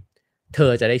ที่เธ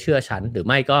อจะได้เชื่อฉันหรือ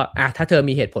ไม่ก็ถ้าเธอ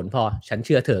มีเหตุผลพอฉันเ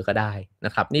ชื่อเธอก็ได้น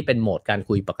ะครับนี่เป็นโหมดการ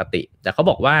คุยปกติแต่เขา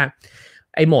บอกว่า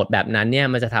ไอ้โหมดแบบนั้นเนี่ย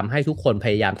มันจะทำให้ทุกคนพ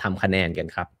ยายามทำคะแนนกัน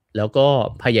ครับแล้วก็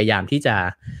พยายามที่จะ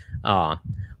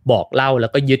บอกเล่าแล้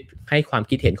วก็ยึดให้ความ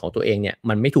คิดเห็นของตัวเองเนี่ย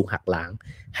มันไม่ถูกหักล้าง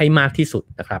ให้มากที่สุด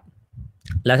นะครับ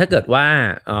แล้วถ้าเกิดว่า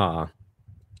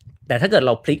แต่ถ้าเกิดเ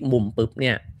ราพลิกมุมปุ๊บเ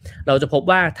นี่ยเราจะพบ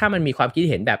ว่าถ้ามันมีความคิด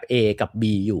เห็นแบบ A กับ B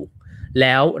อยู่แ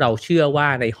ล้วเราเชื่อว่า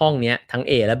ในห้องนี้ทั้ง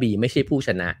A และ B ไม่ใช่ผู้ช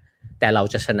นะแต่เรา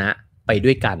จะชนะไปด้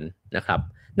วยกันนะครับ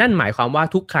นั่นหมายความว่า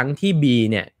ทุกครั้งที่ B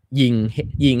เนี่ย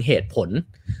ยิงเหตุผล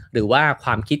หรือว่าคว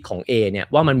ามคิดของ A เนี่ย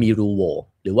ว่ามันมีรูโหว่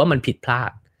หรือว่ามันผิดพลา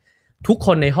ดทุกค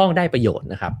นในห้องได้ประโยชน์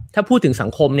นะครับถ้าพูดถึงสั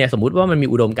งคมเนี่ยสมมุติว่ามันมี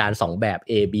อุดมการณ์2แบบ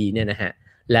A B เนี่ยนะฮะ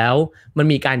แล้วมัน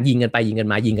มีการยิงกันไปยิงกัน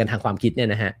มายิงกันทางความคิดเนี่ย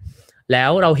นะฮะแล้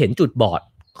วเราเห็นจุดบอด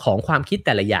ของความคิดแ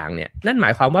ต่ละอย่างเนี่ยนั่นหม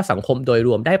ายความว่าสังคมโดยร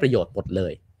วมได้ประโยชน์หมดเล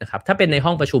ยนะครับถ้าเป็นในห้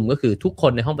องประชุมก็คือทุกค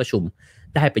นในห้องประชุม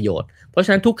ได้ประโยชน์เพราะฉ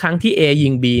ะนั้นทุกครั้งที่ A ยิ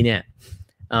ง B เนี่ย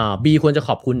B ควรจะข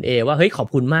อบคุณ A ว่าเฮ้ยขอบ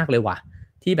คุณมากเลยว่ะ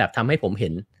ที่แบบทำให้ผมเห็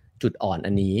นจุดอ่อน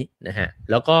อันนี้นะฮะ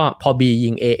แล้วก็พอ B ยิ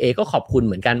ง A ก็ขอบคุณเ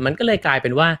หมือนกันมันก็เลยกลายเป็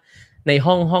นว่าใน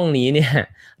ห้องนี้เนี่ย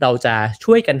เราจะ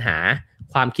ช่วยกันหา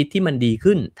ความคิดที่มันดี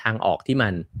ขึ้นทางออกที่มั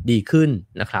นดีขึ้น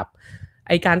นะครับไ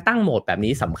อการตั้งโหมดแบบ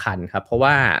นี้สำคัญครับเพราะ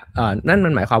ว่านั่นมั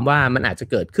นหมายความว่ามันอาจจะ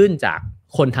เกิดขึ้นจาก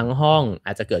คนทั้งห้องอ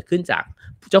าจจะเกิดขึ้นจาก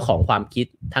เจ้าของความคิด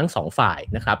ทั้งสองฝ่าย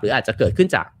นะครับหรืออาจจะเกิดขึ้น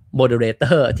จากโมเดเลเต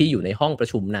อร์ที่อยู่ในห้องประ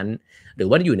ชุมนั้นหรือ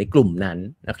ว่าอยู่ในกลุ่มนั้น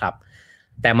นะครับ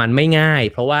แต่มันไม่ง่าย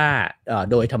เพราะว่า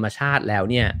โดยธรรมชาติแล้ว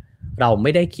เนี่ยเราไ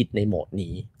ม่ได้คิดในโหมด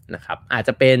นี้นะครับอาจจ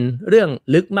ะเป็นเรื่อง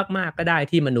ลึกมากๆก็ได้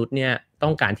ที่มนุษย์เนี่ยต้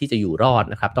องการที่จะอยู่รอด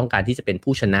นะครับต้องการที่จะเป็น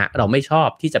ผู้ชนะเราไม่ชอบ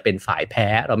ที่จะเป็นฝ่ายแพ้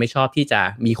เราไม่ชอบที่จะ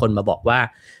มีคนมาบอกว่า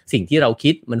สิ่งที่เรา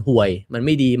คิดมันห่วยมันไ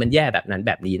ม่ดีมันแย่แบบนั้นแ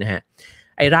บบนี้นะฮะ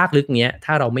ไอ้รากลึกเนี้ย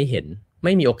ถ้าเราไม่เห็นไ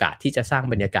ม่มีโอกาสที่จะสร้าง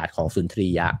บรรยากาศของสุนทรี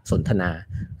ยะสนทนา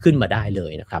ขึ้นมาได้เล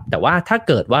ยนะครับแต่ว่าถ้า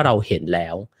เกิดว่าเราเห็นแล้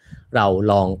วเรา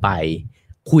ลองไป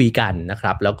คุยกันนะค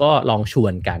รับแล้วก็ลองชว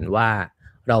นกันว่า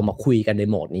เรามาคุยกันใน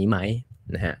โหมดนี้ไหม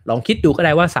นะฮะลองคิดดูก็ไ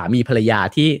ด้ว่าสามีภรรยา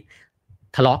ที่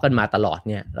ทะเลาะกันมาตลอด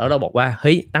เนี่ยแล้วเราบอกว่าเ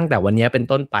ฮ้ยตั้งแต่วันนี้เป็น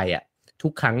ต้นไปอ่ะทุ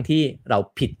กครั้งที่เรา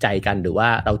ผิดใจกันหรือว่า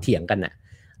เราเถียงกันน่ะ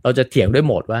เราจะเถียงด้วยโ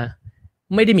หมดว่า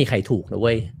ไม่ได้มีใครถูกนะเ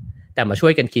ว้ยแต่มาช่ว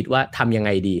ยกันคิดว่าทำยังไง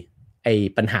ดีไอ้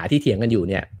ปัญหาที่เถียงกันอยู่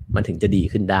เนี่ยมันถึงจะดี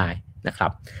ขึ้นได้นะครั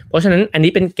บเพราะฉะนั้นอัน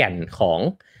นี้เป็นแก่นข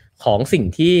องสิ่ง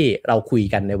ที่เราคุย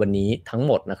กันในวันนี้ทั้งห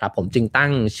มดนะครับผมจึงตั้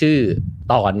งชื่อ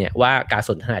ตอนเนี่ยว่าการ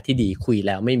สนทนาที่ดีคุยแ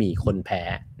ล้วไม่มีคนแพ้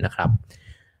นะครับ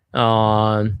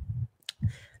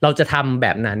เราจะทำแบ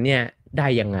บนั้นเนี่ยได้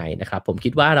ยังไงนะครับผมคิ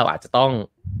ดว่าเราอาจจะต้อง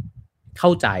เข้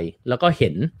าใจแล้วก็เห็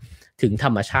นถึงธร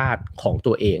รมชาติของ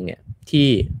ตัวเองเนี่ย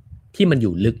ที่มันอ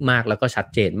ยู่ลึกมากแล้วก็ชัด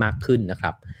เจนมากขึ้นนะค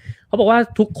รับเขาบอกว่า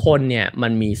ทุกคนเนี่ยมั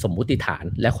นมีสมมุติฐาน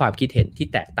และความคิดเห็นที่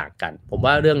แตกต่างกันผม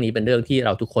ว่าเรื่องนี้เป็นเรื่องที่เร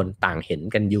าทุกคนต่างเห็น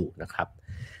กันอยู่นะครับ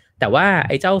แต่ว่าไ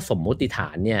อ้เจ้าสมมุติฐา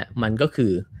นเนี่ยมันก็คื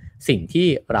อสิ่งที่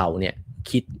เราเนี่ย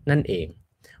คิดนั่นเอง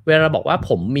เวลาเราบอกว่า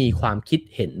ผมมีความคิด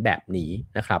เห็นแบบนี้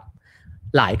นะครับ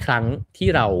หลายครั้งที่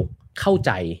เราเข้าใ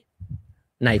จ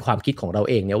ในความคิดของเรา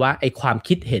เองเนี่ยว่าไอ้ความ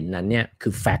คิดเห็นนั้นเนี่ยคื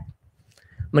อแฟกต์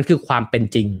มันคือความเป็น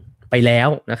จริงไปแล้ว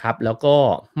นะครับแล้วก็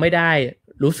ไม่ได้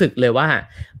รู้สึกเลยว่า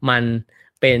มัน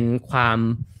เป็นควา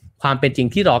มเป็นจริง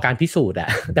ที่รอการพิสูจน์อะ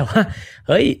แต่ว่าเ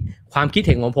ฮ้ยความคิดเ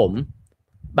ห็นของผม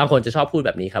บางคนจะชอบพูดแ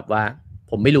บบนี้ครับว่า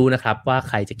ผมไม่รู้นะครับว่า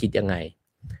ใครจะคิดยังไง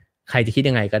ใครจะคิด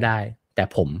ยังไงก็ได้แต่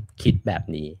ผมคิดแบบ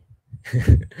นี้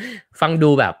ฟังดู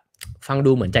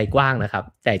เหมือนใจกว้างนะครับ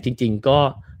แต่จริงๆก็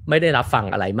ไม่ได้รับฟัง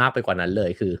อะไรมากไปกว่านั้นเลย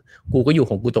คือกูก็อยู่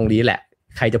ของกูตรงนี้แหละ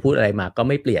ใครจะพูดอะไรมาก็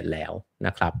ไม่เปลี่ยนแล้วน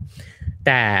ะครับแ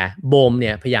ต่โบมเ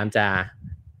นี่ยพยายามจะ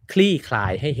คลี่คลา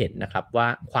ยให้เห็นนะครับว่า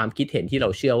ความคิดเห็นที่เรา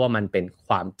เชื่อว่ามันเป็นค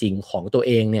วามจริงของตัวเ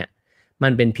องเนี่ยมั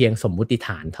นเป็นเพียงสมมุติฐ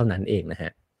านเท่านั้นเองนะฮ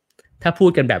ะถ้าพู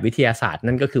ดกันแบบวิทยาศาสตร์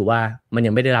นั่นก็คือว่ามัน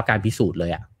ยังไม่ได้รับการพิสูจน์เล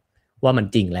ยอะว่ามัน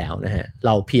จริงแล้วนะฮะเ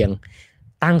ราเพียง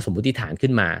ตั้งสมมุติฐานขึ้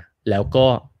นมาแล้วก็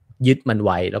ยึดมันไ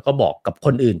ว้แล้วก็บอกกับค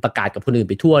นอื่นประกาศกับคนอื่น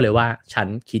ไปทั่วเลยว่าฉัน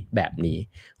คิดแบบนี้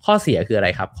ข้อเสียคืออะไร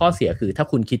ครับข้อเสียคือถ้า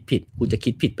คุณคิดผิดคุณจะคิ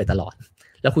ดผิดไปตลอด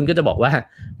แล้วคุณก็จะบอกว่า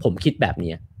ผมคิดแบบ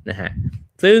นี้นะฮะ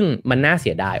ซึ่งมันน่าเ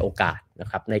สียดายโอกาสนะ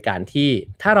ครับในการที่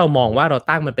ถ้าเรามองว่าเรา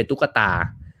ตั้งมันเป็นตุ๊กตา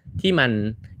ที่มัน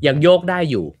ยังโยกได้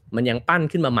อยู่มันยังปั้น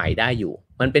ขึ้นมาใหม่ได้อยู่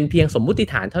มันเป็นเพียงสมมุติ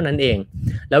ฐานเท่านั้นเอง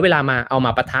แล้วเวลามาเอาม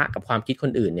าปะทะกับความคิดค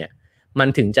นอื่นเนี่ยมัน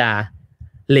ถึงจะ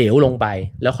เหลวลงไป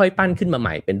แล้วค่อยปั้นขึ้นมาให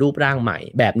ม่เป็นรูปร่างใหม่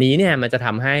แบบนี้เนี่ยมันจะท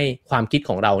ำให้ความคิด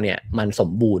ของเราเนี่ยมันสม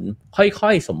บูรณ์ค่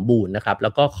อยๆสมบูรณ์นะครับแล้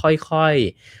วก็ค่อย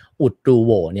ๆอุดรูโห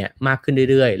ว่เนี่ยมากขึ้น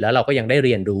เรื่อยๆแล้วเราก็ยังได้เ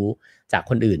รียนรู้ จาก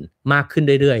คนอื่นมากขึ้น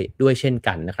เรื่อยๆด้วยเช่น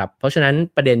กันนะครับเพราะฉะนั้น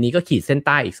ประเด็นนี้ก็ขีดเส้นใ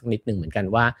ต้อีกสักนิดหนึ่งเหมือนกัน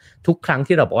ว่าทุกครั้ง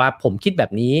ที่เราบอกว่าผมคิดแบ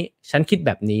บนี้ฉันคิดแ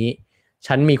บบนี้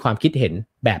ฉันมีความคิดเห็น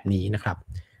แบบนี้นะครับ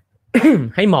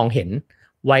ให้มองเห็น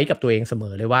ไว้กับตัวเองเสม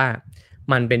อเลยว่า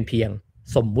มันเป็นเพียง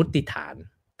สมมุติฐาน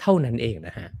เท่านั้นเองน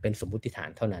ะฮะเป็นสมมุติฐาน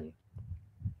เท่านั้น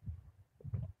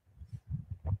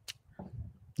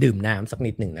ดื่มน้ำสัก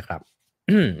นิดหนึ่งนะครับ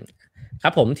ครั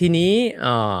บผมทีนี้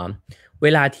เว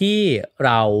ลาที่เ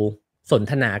ราสน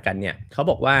ทนากันเนี่ยเขา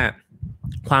บอกว่า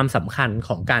ความสำคัญข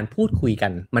องการพูดคุยกั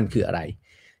นมันคืออะไร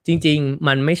จริงๆ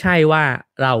มันไม่ใช่ว่า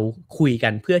เราคุยกั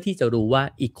นเพื่อที่จะรู้ว่า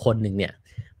อีกคนหนึ่งเนี่ย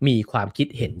มีความคิด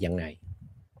เห็นยังไง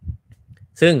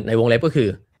ซึ่งในวงเล็บก็คือ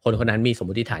คนคนนั้นมีสมม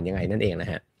ติฐานยังไงนั่นเองน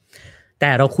ะฮะแต่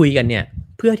เราคุยกันเนี่ย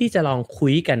เพื่อที่จะลองคุ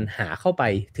ยกันหาเข้าไป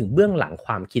ถึงเบื้องหลังค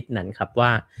วามคิดนั้นครับว่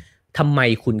าทำไม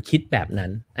คุณคิดแบบนั้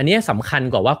นอันนี้สำคัญ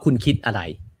กว่าว่าคุณคิดอะไร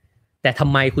แต่ท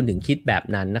ำไมคุณถึงคิดแบบ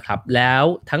นั้นนะครับแล้ว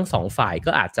ทั้งสองฝ่าย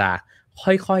ก็อาจจะ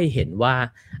ค่อยๆเห็นว่า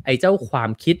ไอ้เจ้าความ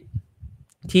คิด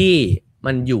ที่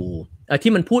มันอยู่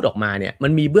ที่มันพูดออกมาเนี่ยมั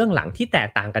นมีเบื้องหลังที่แตก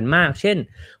ต่างกันมากเช่น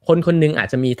คนคนนึงอาจ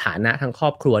จะมีฐานะทางครอ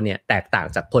บครัวเนี่ยแตกต่าง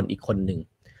จากคนอีกคนนึง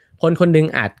คนคนนึง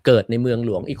อาจเกิดในเมืองห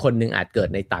ลวงอีกคนนึงอาจเกิด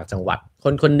ในต่างจังหวัดค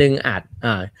นคนนึงอาจ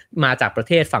มาจากประเ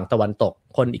ทศฝั่งตะวันตก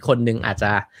คนอีกคนนึงอาจจ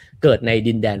ะเกิดใน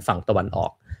ดินแดนฝั่งตะวันออ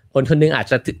กคนคนนึงอาจ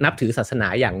จะนับถือศาสนา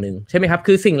อย่างนึงใช่ไหมครับ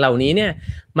คือสิ่งเหล่านี้เนี่ย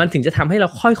มันถึงจะทำให้เรา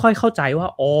ค่อยๆเข้าใจว่า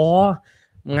อ๋อ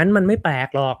งั้นมันไม่แปลก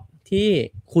หรอกที่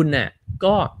คุณน่ะ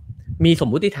ก็มีสม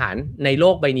มุติฐานในโล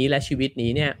กใบนี้และชีวิตนี้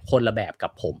เนี่ยคนละแบบกั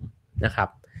บผมนะครับ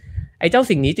ไอ้เจ้า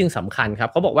สิ่งนี้จึงสำคัญครับ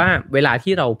เขาบอกว่าเวลา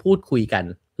ที่เราพูดคุยกัน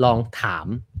ลองถาม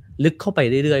ลึกเข้าไป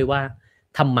เรื่อยๆว่า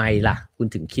ทำไมล่ะคุณ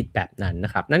ถึงคิดแบบนั้นน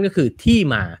ะครับนั่นก็คือที่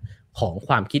มาของค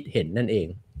วามคิดเห็นนั่นเอง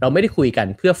เราไม่ได้คุยกัน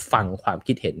เพื่อฟังความ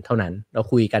คิดเห็นเท่านั้นเรา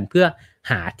คุยกันเพื่อ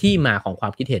หาที่มาของควา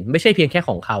มคิดเห็นไม่ใช่เพียงแค่ข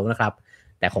องเขานะครับ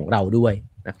แต่ของเราด้วย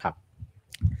นะครับ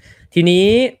ทีนี้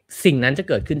สิ่งนั้นจะ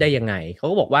เกิดขึ้นได้ยังไงเขา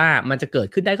ก็บอกว่ามันจะเกิด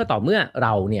ขึ้นได้ก็ต่อเมื่อเร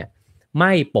าเนี่ยไ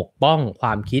ม่ปกป้องคว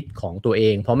ามคิดของตัวเอ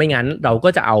งเพราะไม่งั้นเราก็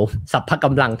จะเอาสรรพก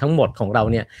ำลังทั้งหมดของเรา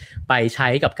เนี่ยไปใช้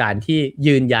กับการที่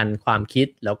ยืนยันความคิด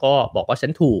แล้วก็บอกว่าฉั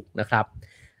นถูกนะครับ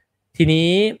ทีนี้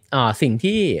สิ่ง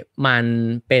ที่มัน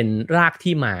เป็นราก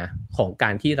ที่มาของกา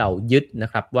รที่เรายึดนะ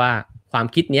ครับว่าความ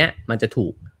คิดเนี้ยมันจะถู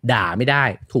กด่าไม่ได้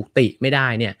ถูกติไม่ได้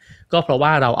เนี่ยก็เพราะว่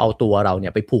าเราเอาตัวเราเนี่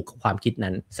ยไปผูกกับความคิด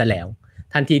นั้นซะแล้ว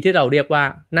ทันทีที่เราเรียกว่า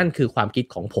นั่นคือความคิด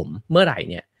ของผมเมื่อไหร่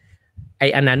เนี่ยไอ้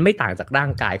อันนั้นไม่ต่างจากร่า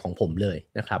งกายของผมเลย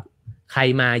นะครับใคร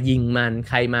มายิงมัน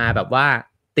ใครมาแบบว่า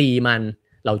ตีมัน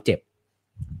เราเจ็บ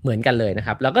เหมือนกันเลยนะค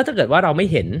รับแล้วก็ถ้าเกิดว่าเราไม่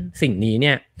เห็นสิ่งนี้เ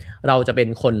นี่ยเราจะเป็น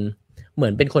คนเหมื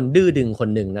อนเป็นคนดื้อดึงคน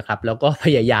หนึ่งนะครับแล้วก็พ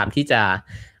ยายามที่จะ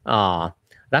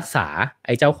รักษาไ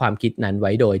อ้เจ้าความคิดนั้นไ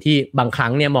ว้โดยที่บางครั้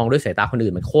งเนี่ยมองด้วยสายตาคน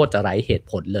อื่นมันโคตรจะไร้เหตุ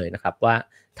ผลเลยนะครับว่า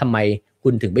ทำไมคุ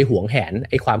ณถึงไปหวงแหน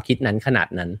ไอ้ความคิดนั้นขนาด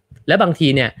นั้นและบางที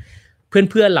เนี่ย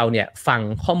เพื่อนๆเราเนี่ยฟัง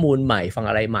ข้อมูลใหม่ฟัง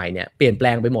อะไรใหม่เนี่ยเปลี่ยนแปล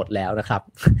งไปหมดแล้วนะครับ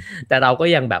แต่เราก็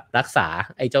ยังแบบรักษา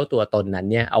ไอ้เจ้าตัวตนนั้น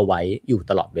เนี่ยเอาไว้อยู่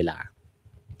ตลอดเวลา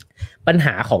ปัญห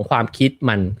าของความคิด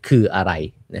มันคืออะไร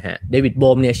นะฮะเดวิดโบ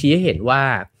มเนี่ยชี้ให้เห็นว่า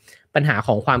ปัญหาข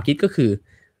องความคิดก็คือ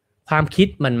ความคิด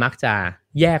มันมักจะ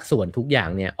แยกส่วนทุกอย่าง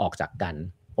เนี่ยออกจากกัน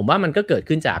ผมว่ามันก็เกิด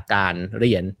ขึ้นจากการเ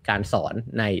รียนการสอน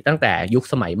ในตั้งแต่ยุค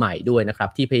สมัยใหม่ด้วยนะครับ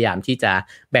ที่พยายามที่จะ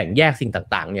แบ่งแยกสิ่ง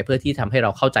ต่างๆเนี่ยเพื่อที่ทำให้เร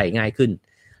าเข้าใจง่ายขึ้น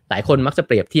หลายคนมักจะเ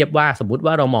ปรียบเทียบว่าสมมุติ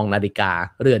ว่าเรามองนาฬิกา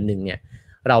เรือนนึงเนี่ย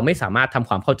เราไม่สามารถทำ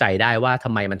ความเข้าใจได้ว่าท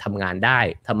ำไมมันทำงานได้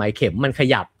ทำไมเข็มมันข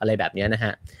ยับอะไรแบบนี้นะฮ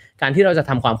ะการที่เราจะ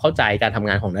ทำความเข้าใจการทำ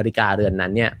งานของนาฬิกาเรือนนั้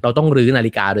นเนี่ยเราต้องรื้อนา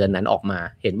ฬิกาเรือนนั้นออกมา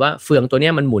เห็นว่าเฟืองตัวนี้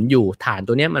มันหมุนอยู่ฐาน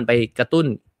ตัวนี้มันไปกระตุ้น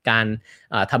การ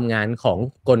ทำงานของ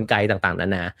กลไกต่างๆนา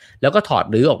นาแล้วก็ถอด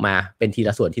รื้อออกมาเป็นทีล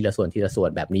ะส่วนทีละส่วนทีละส่วน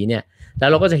แบบนี้เนี่ยแล้ว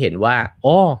เราก็จะเห็นว่า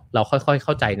อ๋อเราค่อยๆเ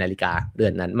ข้าใจนาฬิกาเรือ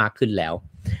นนั้นมากขึ้นแล้ว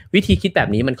วิธีคิดแบบ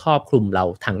นี้มันครอบคลุมเรา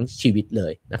ทั้งชีวิตเล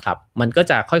ยนะครับมันก็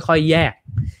จะค่อยๆแยก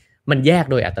มันแยก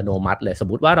โดยอัตโนมัติเลยสม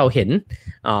มุติว่าเราเห็น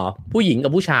ผู้หญิงกั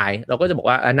บผู้ชายเราก็จะบอก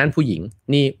ว่านั่นผู้หญิง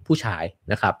นี่ผู้ชาย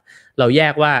นะครับเราแย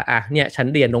กว่าเนี่ยฉัน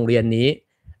เรียนโรงเรียนนี้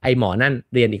ไอหมอนั่น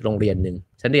เรียนอีกโรงเรียนนึง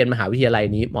ฉันเรียนมหาวิทยาลัย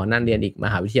นี้หมอนั่นเรียนอีกม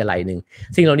หาวิทยาลัยนึง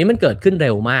สิ่งเหล่านี้มันเกิดขึ้นเ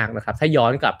ร็วมากนะครับถ้าย้อ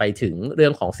นกลับไปถึงเรื่อ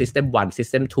งของ System 1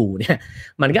 System 2เนี่ย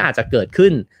มันก็อาจจะเกิดขึ้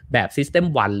นแบบ System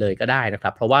 1 เลยก็ได้นะครั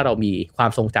บเพราะว่าเรามีควา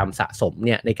มทรงจำสะสมเ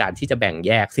นี่ยในการที่จะแบ่งแ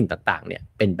ยกสิ่งต่างๆเนี่ย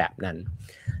เป็นแบบนั้น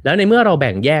แล้วในเมื่อเราแ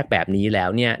บ่งแยกแบบนี้แล้ว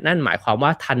เนี่ยนั่นหมายความว่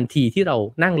าทันทีที่เรา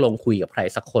นั่งลงคุยกับใคร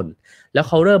สักคนแล้วเ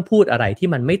ขาเริ่มพูดอะไรที่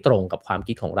มันไม่ตรงกับความ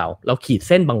คิดของเราขีดเ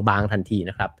ส้นบางๆทันที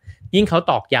นะครับยิ่งเขา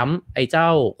ตอกย้ำไอ้เจ้า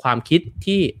ความคิด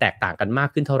ที่แตกต่างกันมาก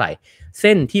ขึ้นเท่าไหร่เ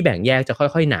ส้นที่แบ่งแยกจะค่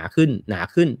อยๆหนาขึ้นหนา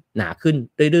ขึ้นหนาขึ้น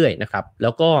เรื่อยๆนะครับแล้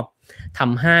วก็ท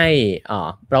ำให้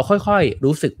เราค่อยๆ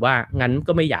รู้สึกว่างั้น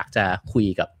ก็ไม่อยากจะคุย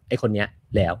กับไอ้คนเนี้ย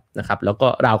แล้วนะครับแล้วก็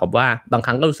ราวกับว่าบางค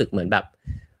รั้งก็รู้สึกเหมือนแบบ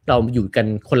เราอยู่กัน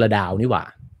คนละดาวนี่หว่า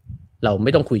เราไ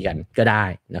ม่ต้องคุยกันก็ได้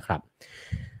นะครับ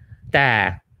แต่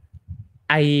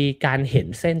ไอการเห็น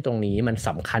เส้นตรงนี้มันส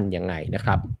ำคัญยังไงนะค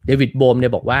รับเดวิดโบมเนี่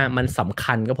ยบอกว่ามันสำ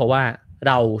คัญก็เพราะว่า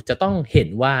เราจะต้องเห็น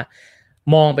ว่า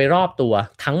มองไปรอบตัว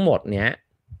ทั้งหมดเนี้ย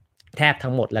แทบ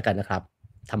ทั้งหมดแล้วกันนะครับ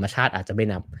ธรรมชาติอาจจะไม่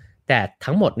นับแต่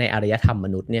ทั้งหมดในอารยธรรมม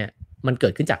นุษย์เนี่ยมันเกิ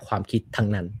ดขึ้นจากความคิดทั้ง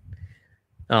นั้น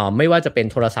ไม่ว่าจะเป็น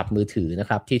โทรศัพท์มือถือนะ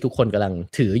ครับที่ทุกคนกำลัง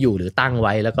ถืออยู่หรือตั้งไ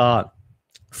ว้แล้วก็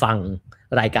ฟัง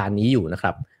รายการนี้อยู่นะค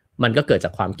รับมันก็เกิดจา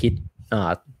กความคิด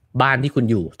บ้านที่คุณ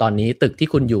อยู่ตอนนี้ตึกที่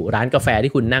คุณอยู่ร้านกาแฟ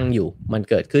ที่คุณนั่งอยู่มัน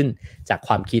เกิดขึ้นจากค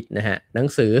วามคิดนะฮะหนัง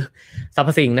สือสรรพ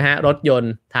สิ่งนะฮะรถยน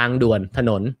ต์ทางด่วนถ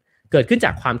นนเกิดขึ้นจ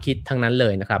ากความคิดทั้งนั้นเล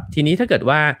ยนะครับทีนี้ถ้าเกิด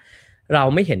ว่าเรา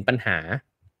ไม่เห็นปัญหา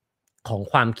ของ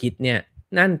ความคิดเนี่ย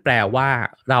นั่นแปลว่า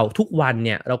เราทุกวันเ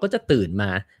นี่ยเราก็จะตื่นมา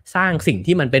สร้างสิ่ง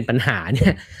ที่มันเป็นปัญหาเนี่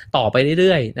ยต่อไปเ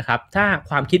รื่อยๆนะครับถ้า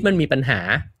ความคิดมันมีปัญหา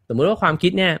สมมุติว่าความคิ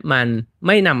ดเนี่ยมันไ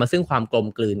ม่นำมาซึ่งความกลม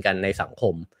กลืนกันในสังค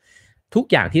มทุก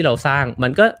อย่างที่เราสร้างมั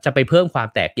นก็จะไปเพิ่มความ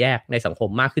แตกแยกในสังคม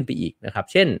มากขึ้นไปอีกนะครับ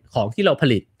เช่นของที่เราผ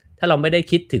ลิตถ้าเราไม่ได้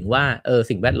คิดถึงว่า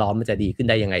สิ่งแวดล้อมมันจะดีขึ้น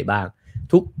ได้ยังไงบ้าง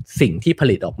ทุกสิ่งที่ผ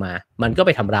ลิตออกมามันก็ไป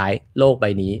ทำร้ายโลกใบ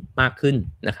นี้มากขึ้น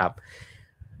นะครับ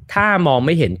ถ้ามองไ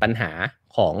ม่เห็นปัญหา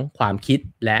ของความคิด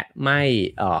และไม่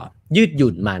ยืดห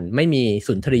ยุ่นมันไม่มี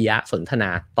สุนทรียะสนทนา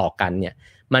ต่อกันเนี่ย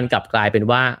มันกลับกลายเป็น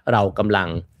ว่าเรากำลัง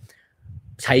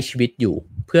ใช้ชีวิตอยู่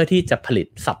เพื่อที่จะผลิต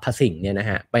สรรพสิ่งเนี่ยนะ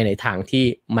ฮะไปในทางที่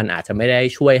มันอาจจะไม่ได้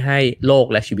ช่วยให้โลก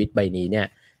และชีวิตใบนี้เนี่ย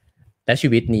และชี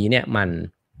วิตนี้เนี่ย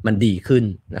มันดีขึ้น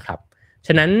นะครับฉ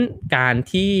ะนั้นการ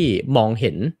ที่มองเ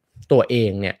ห็นตัวเอ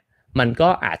งเนี่ยมันก็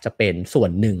อาจจะเป็นส่ว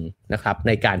นหนึ่งนะครับใ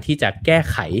นการที่จะแก้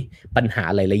ไขปัญหา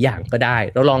หลายๆอย่างก็ได้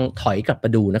เราลองถอยกลับมา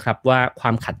ดูนะครับว่าคว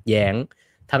ามขัดแย้ง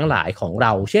ทั้งหลายของเร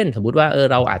าเช่นสมมุติว่า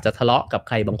เราอาจจะทะเลาะกับใ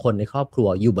ครบางคนในครอบครัว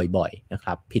อยู่บ่อยๆนะค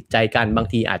รับผิดใจกันบาง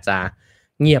ทีอาจจะ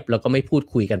เงียบแล้วก็ไม่พูด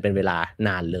คุยกันเป็นเวลาน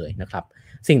านเลยนะครับ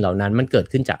สิ่งเหล่านั้นมันเกิด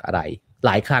ขึ้นจากอะไรห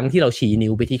ลายครั้งที่เราชี้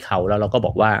นิ้วไปที่เขาแล้วเราก็บ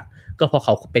อกว่าก็เพราะเข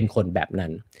าเป็นคนแบบนั้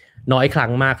นน้อยครั้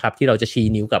งมากครับที่เราจะชี้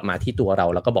นิ้วกลับมาที่ตัวเรา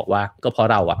แล้วก็บอกว่าก็เพราะ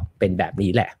เราเป็นแบบ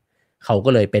นี้แหละเขาก็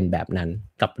เลยเป็นแบบนั้น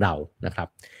กับเรานะครับ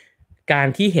การ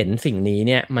ที่เห็นสิ่งนี้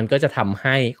เนี่ยมันก็จะทำใ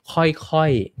ห้ค่อ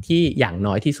ยๆที่อย่าง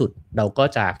น้อยที่สุดเราก็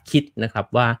จะคิดนะครับ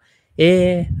ว่า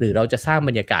หรือเราจะสร้างบ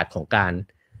รรยากาศของการ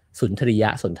สุนทรียะ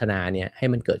สนทนาเนี่ยให้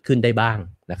มันเกิดขึ้นได้บ้าง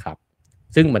นะครับ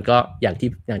ซึ่งมันก็อย่าง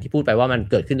ที่พูดไปว่ามัน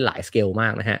เกิดขึ้นหลายสเกลมา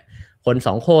กนะฮะคน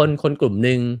2คนคนกลุ่ม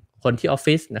นึงคนที่ออฟ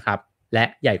ฟิศนะครับและ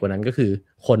ใหญ่กว่านั้นก็คือ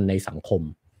คนในสังคม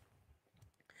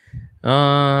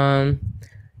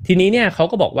ทีนี้เนี่ยเขา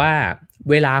ก็บอกว่า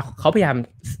เวลาเขาพยายาม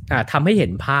ทำให้เห็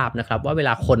นภาพนะครับว่าเวล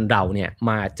าคนเราเนี่ย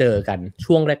มาเจอกัน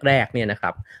ช่วงแรกๆเนี่ยนะครั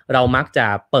บเรามักจะ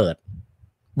เปิด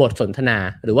บทสนทนา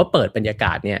หรือว่าเปิดบรรยาก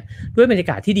าศเนี่ยด้วยบรรยา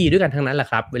กาศที่ดีด้วยกันทั้งนั้นแหละ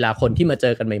ครับเวลาคนที่มาเจ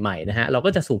อกันใหม่ๆนะฮะเราก็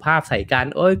จะสุภาพใส่กัน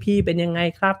โอ้ยพี่เป็นยังไง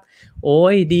ครับโอ้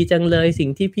ยดีจังเลยสิ่ง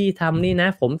ที่พี่ทำนี่นะ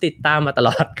ผมติดตามมาตล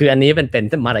อดคืออันนี้เป็น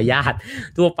มารยาท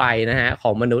ทั่วไปนะฮะข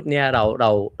องมนุษย์เนี่ยเ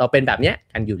ราเป็นแบบเนี้ย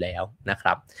กันอยู่แล้วนะค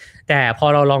รับแต่พอ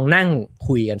เราลองนั่ง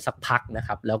คุยกันสักพักนะค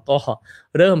รับแล้วก็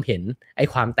เริ่มเห็นไอ้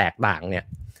ความแตกต่างเนี่ย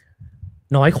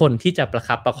น้อยคนที่จะประ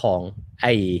คับประคองไ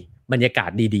อ้บรรยากา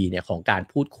ศดีๆเนี่ยของการ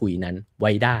พูดคุยนั้นไ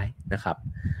ว้ได้นะครับ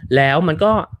แล้วมัน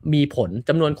ก็มีผลจ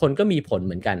ำนวนคนก็มีผลเ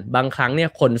หมือนกันบางครั้งเนี่ย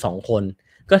คน2คน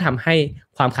ก็ทำให้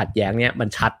ความขัดแย้งเนี่ยมัน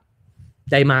ชัด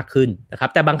ได้มากขึ้นนะครับ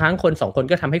แต่บางครั้งคน2คน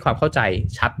ก็ทำให้ความเข้าใจ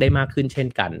ชัดได้มากขึ้นเช่น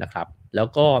กันนะครับแล้ว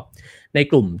ก็ใน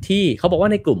กลุ่มที่เขาบอกว่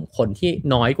าในกลุ่มคนที่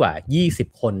น้อยกว่า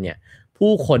20คนเนี่ย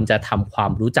ผู้คนจะทำควา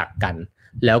มรู้จักกัน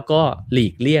แล้วก็หลี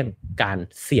กเลี่ยงการ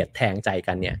เสียดแทงใจ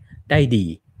กันเนี่ยได้ดี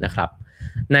นะครับ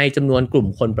ในจำนวนกลุ่ม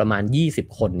คนประมาณ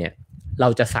20คนเนี่ยเรา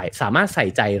จะสามารถใส่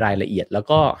ใจรายละเอียดแล้ว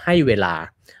ก็ให้เวลา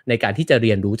ในการที่จะเ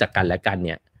รียนรู้จากกันและกันเ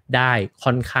นี่ยได้ค่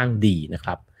อนข้างดีนะค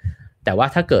รับแต่ว่า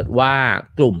ถ้าเกิดว่า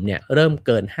กลุ่มเนี่ยเริ่มเ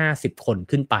กิน50คน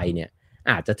ขึ้นไปเนี่ย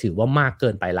อาจจะถือว่ามากเกิ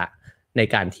นไปละใน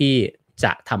การที่จ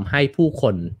ะทำให้ผู้ค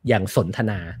นยังสนท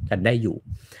นากันได้อยู่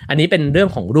อันนี้เป็นเรื่อง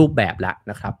ของรูปแบบละ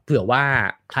นะครับเผื่อว่า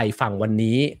ใครฟังวัน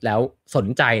นี้แล้วสน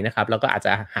ใจนะครับแล้วก็อาจจ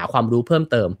ะหาความรู้เพิ่ม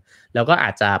เติมแล้วก็อ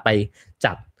าจจะไป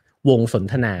จัดวงสน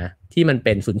ทนาที่มันเ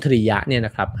ป็นสุนทรียะเนี่ยน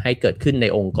ะครับให้เกิดขึ้นใน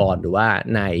องค์กรหรือว่า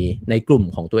ในกลุ่ม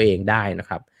ของตัวเองได้นะ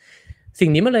ครับสิ่ง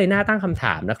นี้มันเลยน่าตั้งคำถ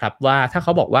ามนะครับว่าถ้าเข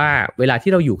าบอกว่าเวลา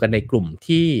ที่เราอยู่กันในกลุ่ม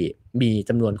ที่มี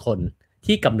จำนวนคน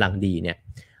ที่กำลังดีเนี่ย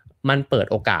มันเปิด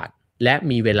โอกาสและ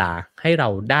มีเวลาให้เรา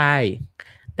ไ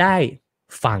ด้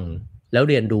ฟังแล้ว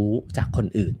เรียนรู้จากคน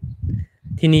อื่น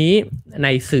ทีนี้ใน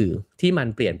สื่อที่มัน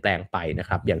เปลี่ยนแปลงไปนะค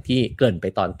รับอย่างที่เกริ่นไป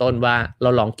ตอนต้นว่าเรา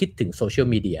ลองคิดถึงโซเชียล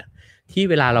มีเดียที่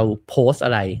เวลาเราโพสอ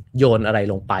ะไรโยนอะไร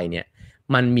ลงไปเนี่ย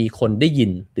มันมีคนได้ยิ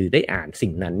นหรือได้อ่านสิ่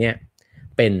งนั้นเนี่ย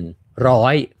เป็นร้อ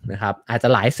ยนะครับอาจจะ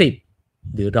หลายสิบ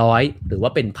หรือร้อยหรือว่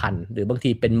าเป็นพันหรือบางที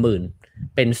เป็นหมื่น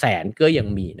เป็นแสนก็ยัง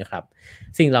มีนะครับ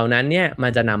สิ่งเหล่านั้นเนี่ยมั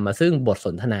นจะนำมาซึ่งบทส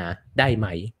นทนาได้ไหม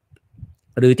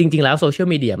หรือจริงๆแล้วโซเชียล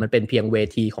มีเดียมันเป็นเพียงเว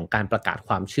ทีของการประกาศค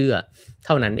วามเชื่อเ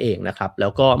ท่านั้นเองนะครับแล้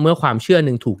วก็เมื่อความเชื่อห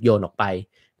นึ่งถูกโยนออกไป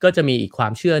ก็จะมีอีกควา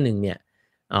มเชื่อหนึ่งเนี่ย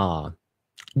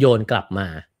โยนกลับมา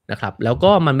นะครับแล้ว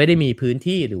ก็มันไม่ได้มีพื้น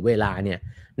ที่หรือเวลาเนี่ย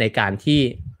ในการที่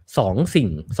ส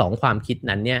องความคิด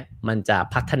นั้นเนี่ยมันจะ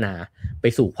พัฒนาไป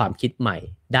สู่ความคิดใหม่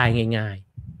ได้ง่าย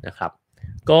ๆนะครับ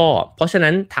ก็เพราะฉะ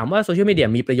นั้นถามว่าโซเชียลมีเดีย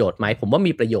มีประโยชน์ไหมผมว่า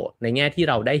มีประโยชน์ในแง่ที่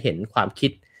เราได้เห็นความคิ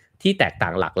ดที่แตกต่า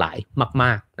งหลากหลายม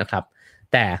ากๆนะครับ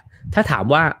แต่ถ้าถาม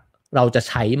ว่าเราจะ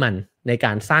ใช้มันในก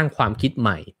ารสร้างความคิดให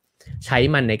ม่ใช้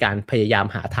มันในการพยายาม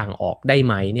หาทางออกได้ไ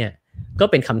หมเนี่ยก็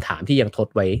เป็นคำถามที่ยังทด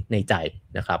ไว้ในใจ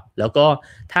นะครับแล้วก็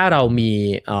ถ้าเรามี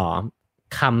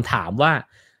คำถามว่า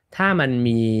ถ้ามัน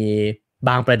มีบ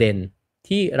างประเด็น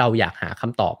ที่เราอยากหาค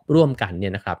ำตอบร่วมกันเนี่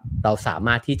ยนะครับเราสาม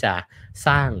ารถที่จะส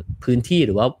ร้างพื้นที่ห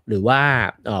รือว่า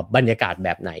บรรยากาศแบ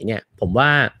บไหนเนี่ยผมว่า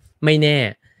ไม่แน่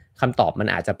คำตอบมัน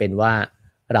อาจจะเป็นว่า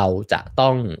เราจะต้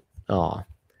อง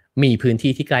มีพื้น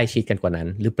ที่ที่ใกล้ชิดกันกว่านั้น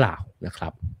หรือเปล่านะครั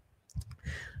บ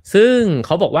ซึ่งเข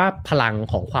าบอกว่าพลัง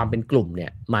ของความเป็นกลุ่มเนี่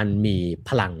ยมันมี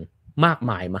พลังมาก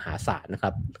มายมหาศาลนะค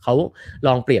รับเขาล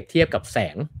องเปรียบเทียบกับแส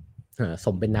งส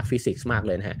มเป็นนักฟิสิกส์มากเ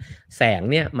ลยนะฮะแสง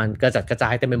เนี่ยมันกระจัดกระจา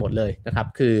ยเต็มไปหมดเลยนะครับ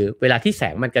คือเวลาที่แส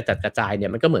งมันกระจัดกระจายเนี่ย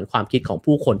มันก็เหมือนความคิดของ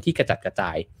ผู้คนที่กระจัดกระจ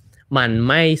ายมัน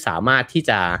ไม่สามารถที่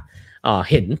จะ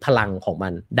เห็นพลังของมั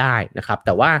นได้นะครับแ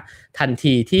ต่ว่าทัน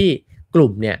ทีที่กลุ่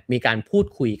มเนี่ยมีการพูด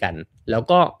คุยกันแล้ว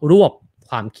ก็รวบ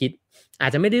ความคิดอา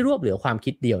จจะไม่ได้รวบเหลือความ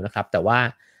คิดเดียวนะครับแต่ว่า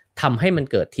ทำให้มัน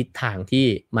เกิดทิศทางที่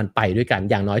มันไปด้วยกัน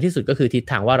อย่างน้อยที่สุดก็คือทิศ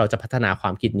ทางว่าเราจะพัฒนาควา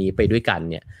มคิดนี้ไปด้วยกัน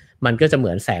เนี่ยมันก็จะเหมื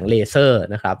อนแสงเลเซอร์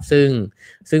นะครับ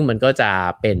ซึ่งมันก็จะ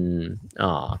เ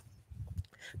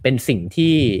ป็นสิ่ง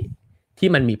ที่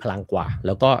มันมีพลังกว่าแ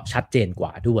ล้วก็ชัดเจนกว่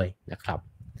าด้วยนะครับ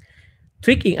ท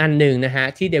ริคอีกอันนึงนะฮะ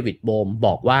ที่เดวิดโบมบ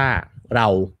อกว่า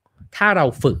ถ้าเรา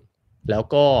ฝึกแล้ว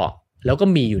ก็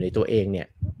มีอยู่ในตัวเองเนี่ย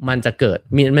มัน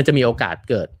จะมีโอกาส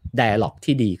เกิด dialog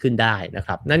ที่ดีขึ้นได้นะค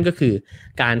รับนั่นก็คือ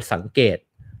การสังเกต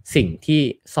สิ่งที่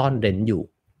ซ่อนเร้นอยู่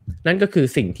นั่นก็คือ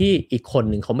สิ่งที่อีกคน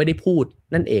หนึ่งเขาไม่ได้พูด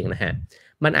นั่นเองนะฮะ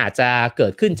มันอาจจะเกิ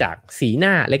ดขึ้นจากสีห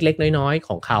น้าเล็กๆน้อยๆข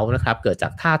องเขานะครับเกิดจา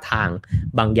กท่าทาง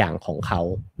บางอย่างของเขา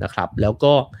นะครับแล้ว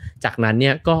ก็จากนั้นเ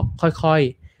นี่ยก็ค่อย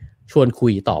ๆชวนคุ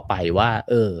ยต่อไปว่า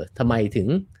ทำไมถึง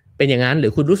เป็นอย่างนั้นหรื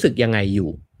อคุณรู้สึกยังไงอยู่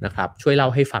นะครับช่วยเล่า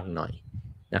ให้ฟังหน่อย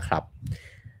นะครับ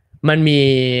มันมี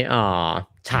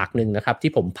ฉากหนึ่งนะครับ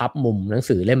ที่ผมพับมุมหนัง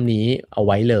สือเล่มนี้เอาไ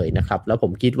ว้เลยนะครับแล้วผ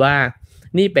มคิดว่า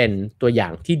นี่เป็นตัวอย่า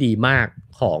งที่ดีมาก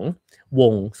ของว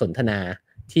งสนทนา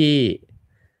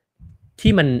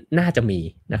ที่มันน่าจะมี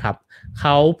นะครับเข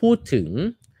าพูดถึง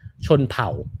ชนเผ่า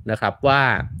นะครับว่า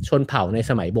ชนเผ่าใน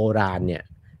สมัยโบราณเนี่ย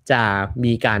จะ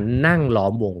มีการนั่งล้อ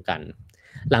มวงกัน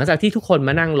หลังจากที่ทุกคนม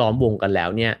านั่งล้อมวงกันแล้ว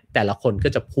เนี่ยแต่ละคนก็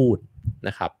จะพูดน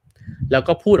ะครับแล้ว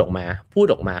ก็พูดออกมา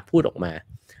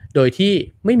โดยที่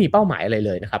ไม่มีเป้าหมายอะไรเ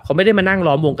ลยนะครับเขาไม่ได้มานั่ง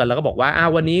ล้อมวงกันแล้วก็บอกว่า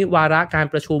วันนี้วาระการ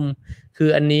ประชุมคือ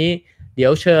อันนี้เดี๋ย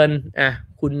วเชิญ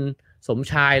คุณสม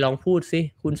ชายลองพูดสิ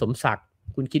คุณสมศักดิ์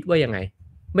คุณคิดว่ายังไง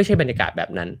ไม่ใช่บรรยากาศแบบ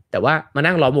นั้นแต่ว่ามา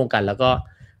นั่งล้อมวงกันแล้วก็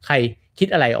ใครคิด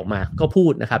อะไรออกมาก็พู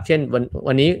ดนะครับเช่น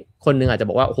วันนี้คนนึงอาจจะ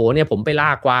บอกว่าโอ้โหเนี่ยผมไปล่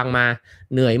ากวางมา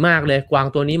เหนื่อยมากเลยกวาง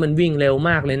ตัวนี้มันวิ่งเร็ว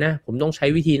มากเลยนะผมต้องใช้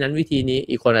วิธีนั้นวิธีนี้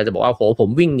อีกคนอาจจะบอกว่าโอ้โหผม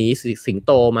วิ่งหนีสิงโ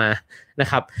ตมานะ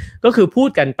ครับก็คือพูด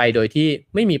กันไปโดยที่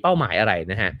ไม่มีเป้าหมายอะไร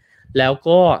นะฮะแล้ว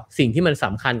ก็สิ่งที่มันส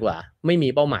ำคัญกว่าไม่มี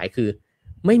เป้าหมายคือ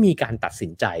ไม่มีการตัดสิ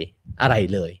นใจอะไร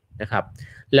เลยนะครับ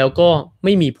แล้วก็ไ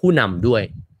ม่มีผู้นำด้วย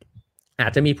อา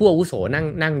จจะมีผู้อาวุโส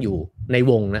นั่งอยู่ใน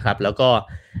วงนะครับแล้วก็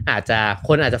ค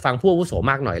นอาจจะฟังผู้อาวุโส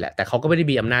มากหน่อยแหละแต่เขาก็ไม่ได้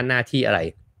มีอำนาจหน้าที่อะไร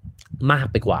มาก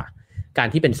ไปกว่าการ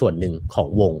ที่เป็นส่วนหนึ่งของ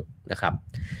วงนะครับ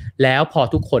แล้วพอ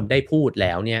ทุกคนได้พูดแ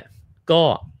ล้วเนี่ยก็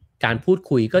การพูด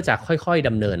คุยก็จะค่อยๆด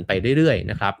ำเนินไปเรื่อยๆ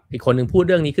นะครับอีกคนนึงพูด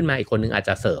เรื่องนี้ขึ้นมาอีกคนนึงอาจ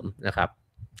จะเสริมนะครับ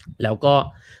แล้วก็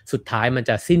สุดท้ายมัน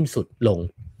จะสิ้นสุดลง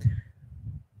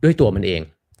ด้วยตัวมันเอง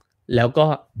แล้วก็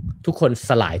ทุกคน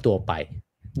สลายตัวไป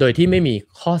โดยที่ไม่มี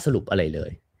ข้อสรุปอะไรเล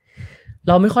ยเ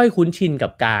ราไม่ค่อยคุ้นชินกั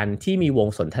บการที่มีวง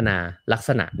สนทนาลักษ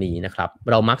ณะนี้นะครับ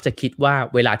เรามักจะคิดว่า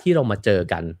เวลาที่เรามาเจอ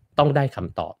กันต้องได้ค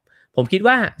ำตอบผมคิด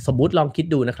ว่าสมมุติลองคิด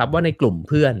ดูนะครับว่าในกลุ่ม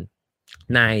เพื่อน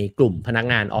ในกลุ่มพนัก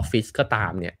งานออฟฟิศก็ตา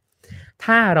มเนี่ย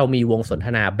ถ้าเรามีวงสนท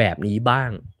นาแบบนี้บ้าง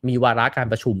มีวาระการ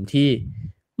ประชุมที่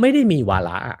ไม่ได้มีวา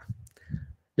ระ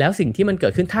แล้วสิ่งที่มันเกิ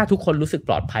ดขึ้นถ้าทุกคนรู้สึกป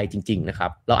ลอดภัยจริงๆนะครั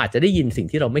บเราอาจจะได้ยินสิ่ง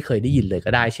ที่เราไม่เคยได้ยินเลยก็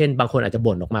ได้เช่นบางคนอาจจะ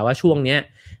บ่นออกมาว่าช่วงนี้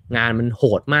งานมันโห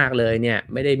ดมากเลยเนี่ย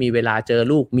ไม่ได้มีเวลาเจอ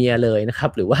ลูกเมียเลยนะครั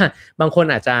บหรือว่าบางคน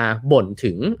อาจจะบ่น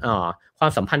ถึงควา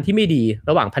มสัมพันธ์ที่ไม่ดี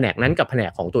ระหว่างแผนกนั้นกับแผน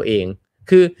กของตัวเอง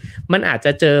คือมันอาจจ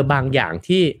ะเจอบางอย่าง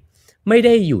ที่ไม่ไ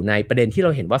ด้อยู่ในประเด็นที่เร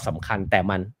าเห็นว่าสำคัญแต่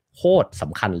มัน คตรส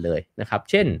ำคัญเลยนะครับ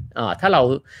เช่น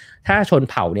ถ้าชน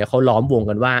เผ่าเนี่ยเขาล้อมวง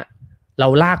กันว่าเรา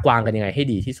ล่ากวางกันยังไงให้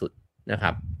ดีที่สุดนะค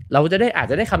รับเราอาจจ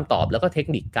ะได้คำตอบแล้วก็เทค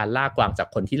นิคการล่ากวางจาก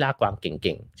คนที่ล่ากวางเ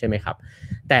ก่งๆใช่ไหมครับ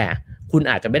แต่คุณ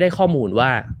อาจจะไม่ได้ข้อมูลว่า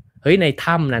เฮ้ยใน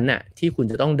ถ้ำนั้นน่ะที่คุณ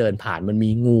จะต้องเดินผ่านมันมี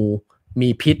งูมี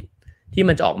พิษที่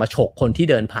มันจะออกมาฉกคนที่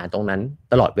เดินผ่านตรงนั้น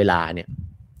ตลอดเวลาเนี่ย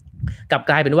กลับ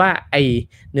กลายเป็นว่าไอ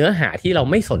เนื้อหาที่เรา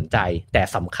ไม่สนใจแต่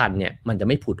สำคัญเนี่ยมันจะ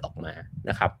ไม่ผุดออกมา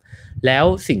นะครับแล้ว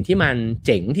สิ่งที่มันเ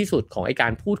จ๋งที่สุดของไอกา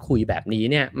รพูดคุยแบบนี้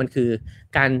เนี่ยมันคือ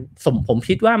ผม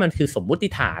คิดว่ามันคือสมมุติ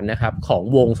ฐานนะครับของ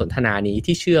วงสนทนานี้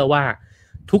ที่เชื่อว่า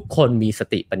ทุกคนมีส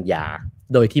ติปัญญา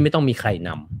โดยที่ไม่ต้องมีใครน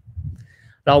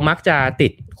ำเรามักจะติ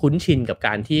ดคุ้นชินกับก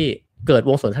ารที่เกิด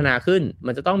วงสนทนาขึ้น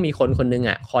มันจะต้องมีคนคนนึง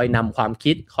คอยนำความ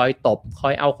คิดคอยตบคอ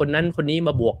ยเอาคนนั้นคนนี้ม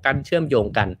าบวกกันเชื่อมโยง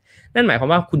กันนั่นหมายความ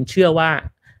ว่าคุณเชื่อว่า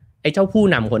ไอ้เจ้าผู้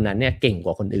นำคนนั้นเนี่ยเก่งก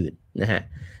ว่าคนอื่นนะฮะ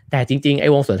แต่จริงๆไอ้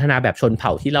วงสนทนาแบบชนเผ่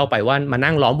าที่เล่าไปว่ามา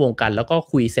นั่งล้อมวงกันแล้วก็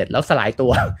คุยเสร็จแล้วสลายตั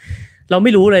ว เราไ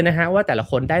ม่รู้เลยนะฮะว่าแต่ละ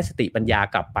คนได้สติปัญญา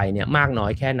กลับไปเนี่ยมากน้อ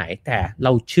ยแค่ไหนแต่เร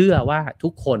าเชื่อว่าทุ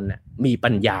กคนมีปั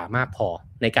ญญามากพอ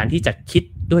ในการที่จะคิด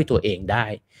ด้วยตัวเองได้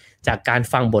จากการ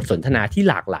ฟังบทสนทนาที่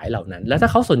หลากหลายเหล่านั้นแล้วถ้า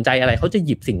เขาสนใจอะไรเขาจะห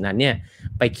ยิบสิ่งนั้นเนี่ย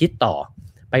ไปคิดต่อ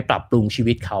ไปปรับปรุงชี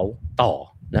วิตเขาต่อ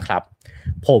นะครับ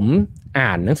ผมอ่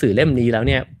านหนังสือเล่มนี้แล้ว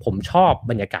เนี่ยผมชอบ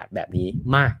บรรยากาศแบบนี้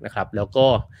มากนะครับแล้วก็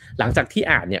หลังจากที่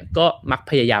อ่านเนี่ยก็มัก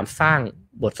พยายามสร้าง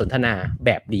บทสนทนาแ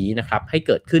บบนี้นะครับให้เ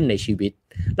กิดขึ้นในชีวิต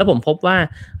แล้วผมพบว่า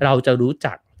เราจะรู้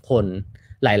จักคน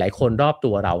หลายๆคนรอบ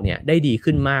ตัวเราเนี่ยได้ดี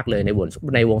ขึ้นมากเลย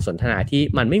ในวงสนทนาที่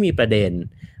มันไม่มีประเด็น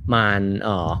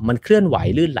มันเคลื่อนไหว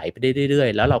ลื่นไหลไปได้เรื่อย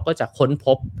ๆแล้วเราก็จะค้นพ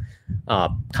บ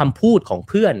คำพูดของ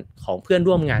เพื่อน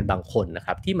ร่วมงานบางคนนะค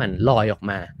รับที่มันลอยออก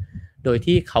มาโดย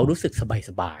ที่เขารู้สึก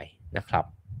สบายๆนะครับ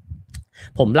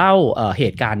ผมเล่าเห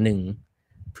ตุการณ์หนึ่ง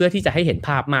เพื่อที่จะให้เห็นภ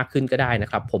าพมากขึ้นก็ได้นะ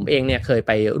ครับผมเองเนี่ยเคยไ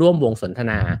ปร่วมวงสนท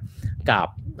นากับ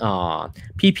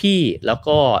พี่ๆแล้ว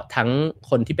ก็ทั้ง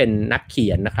คนที่เป็นนักเขี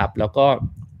ยนนะครับแล้วก็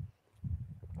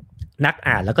นัก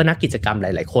อ่านแล้วก็นักกิจกรรมห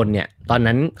ลายๆคนเนี่ยตอน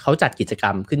นั้นเขาจัดกิจกร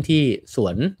รมขึ้นที่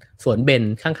สวนเบน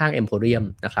ข้างๆเอ็มโพเรียม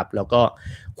นะครับแล้วก็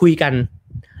คุยกัน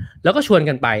แล้วก็ชวน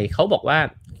กันไปเขาบอกว่า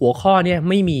หัวข้อเนี่ย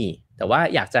ไม่มีแต่ว่า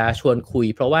อยากจะชวนคุย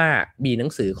เพราะว่ามีหนั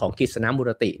งสือของกฤษณมุร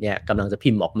ติเนี่ยกำลังจะ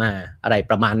พิมพ์ออกมาอะไร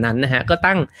ประมาณนั้นนะฮะก็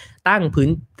ตั้ง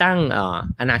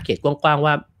อาณาเขตกว้างๆ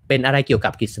ว่าเป็นอะไรเกี่ยวกั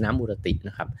บกฤษณมุรติน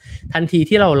ะครับทันที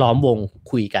ที่เราล้อมวง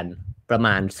คุยกันประม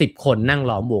าณ10คนนั่ง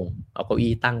ล้อมวงเอาเก้า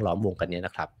อี้ตั้งล้อมวงกันเนี่ยน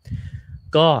ะครับ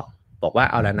ก็บอกว่า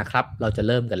เอาแล้วนะครับเราจะเ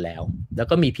ริ่มกันแล้ว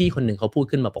ก็มีพี่คนหนึ่งเขาพูด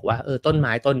ขึ้นมาบอกว่าต้นไ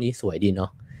ม้ต้นนี้สวยดีเนา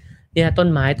ะเนี่ยต้น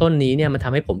ไม้ต้นนี้เนี่ยมันท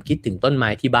ำให้ผมคิดถึงต้นไม้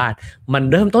ที่บ้านมัน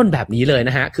เริ่มต้นแบบนี้เลย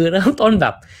นะฮะคือเริ่มต้นแบ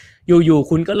บอยู่ๆ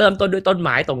คุณก็เริ่มต้นด้วยต้นไ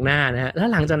ม้ตรงหน้านะฮะแล้ว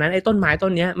หลังจากนั้นไอ้ต้นไม้ต้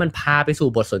นนี้มันพาไปสู่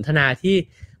บทสนทนาที่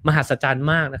มหัศจรรย์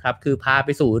มากนะครับคือพาไป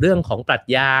สู่เรื่องของปรัช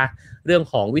ญาเรื่อง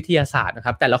ของวิทยาศาสตร์นะค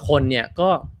รับแต่ละคนเนี่ยก็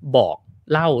บอก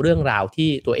เล่าเรื่องราวที่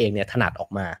ตัวเองเนี่ยถนัดออก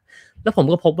มาแล้วผม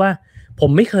ก็พบว่าผ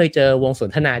มไม่เคยเจอวงส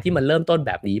นทนาที่มันเริ่มต้นแ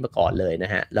บบนี้มาก่อนเลยน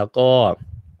ะฮะแล้ว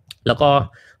ก็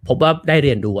พบว่าได้เ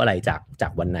รียนรู้อะไรจา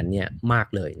กวันนั้นเนี่ยมาก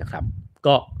เลยนะครับ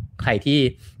ก็ใครที่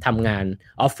ทำงาน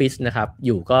ออฟฟิศนะครับอ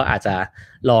ยู่ก็อาจจะ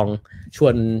ลองชว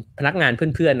นพนักงาน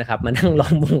เพื่อนๆนะครับมานั่งล้อ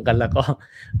มวงกันแล้วก็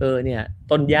เนี่ย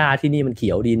ต้นหญ้าที่นี่มันเขี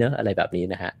ยวดีเนอะอะไรแบบนี้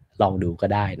นะฮะลองดูก็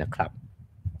ได้นะครับ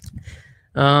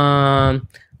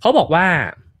เขาบอกว่า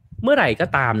เมื่อไหร่ก็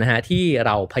ตามนะฮะที่เ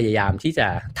ราพยายามที่จะ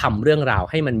ทำเรื่องราว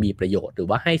ให้มันมีประโยชน์หรือ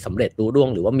ว่าให้สำเร็จรุ่ร่วง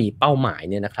หรือว่ามีเป้าหมาย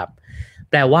เนี่ยนะครับ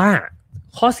แปลว่า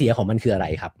ข้อเสียของมันคืออะไร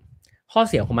ครับข้อ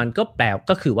เสียของมัน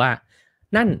ก็คือว่า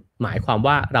นั่นหมายความ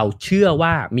ว่าเราเชื่อว่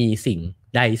ามีสิ่ง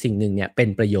ใดสิ่งหนึ่งเนี่ยเป็น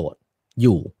ประโยชน์อ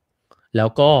ยู่แล้ว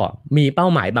ก็มีเป้า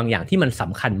หมายบางอย่างที่มันส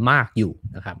ำคัญมากอยู่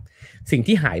นะครับสิ่ง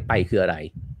ที่หายไปคืออะไร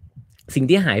สิ่ง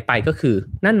ที่หายไปก็คือ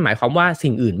นั่นหมายความว่า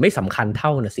สิ่งอื่นไม่สำคัญเท่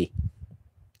านะสิ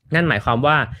นั่นหมายความ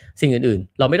ว่าสิ่งอื่น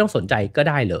ๆเราไม่ต้องสนใจก็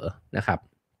ได้เหรอนะครับ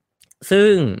ซึ่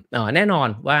งแน่นอน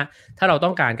ว่าถ้าเราต้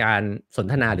องการสน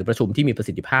ทนาหรือประชุมที่มีประ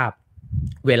สิทธิภาพ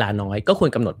เวลาน้อยก็ควร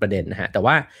กำหนดประเด็นนะฮะแต่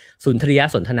ว่าสุนทรีย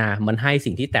สนทนามันให้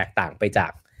สิ่งที่แตกต่างไปจา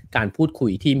กการพูดคุ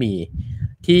ยที่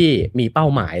มีเป้า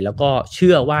หมายแล้วก็เ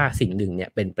ชื่อว่าสิ่งหนึ่งเนี่ย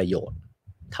เป็นประโยชน์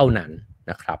เท่านั้น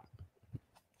นะครับ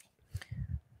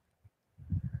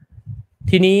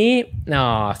ทีนี้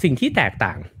สิ่งที่แตกต่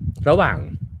างระหว่าง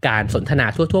การสนทนา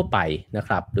ทั่วๆไปนะค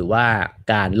รับหรือว่า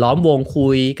การล้อมวงคุ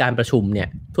ยการประชุมเนี่ย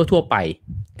ทั่วๆไป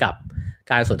กับ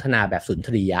การสนทนาแบบสุนท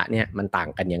รียะเนี่ยมันต่าง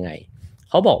กันยังไง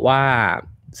เขาบอกว่า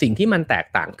สิ่งที่มันแตก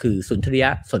ต่างคือสุนทรีย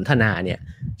สนทนาเนี่ย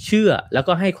เชื่อแล้ว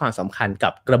ก็ให้ความสำคัญกั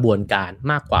บกระบวนการ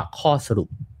มากกว่าข้อสรุป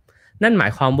นั่นหมา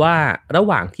ยความว่าระ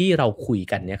หว่างที่เราคุย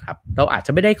กันเนี่ยครับเราอาจจ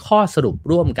ะไม่ได้ข้อสรุป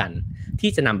ร่วมกัน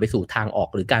ที่จะนำไปสู่ทางออก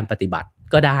หรือการปฏิบัติ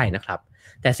ก็ได้นะครับ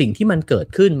แต่สิ่งที่มันเกิด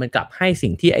ขึ้นมันกลับให้สิ่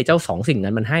งที่ไอ้เจ้า2สิ่ง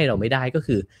นั้นมันให้เราไม่ได้ก็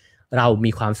คือ เรา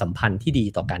มีความสัมพันธ์ที่ดี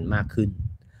ต่อกันมากขึ้น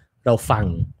เราฟัง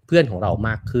เพื่อนของเราม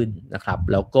ากขึ้นนะครับ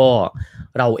แล้วก็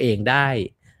เราเองไ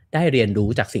ด้เรียนรู้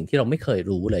จากสิ่งที่เราไม่เคย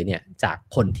รู้เลยเนี่ยจาก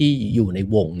คนที่อยู่ใน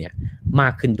วงเนี่ยมา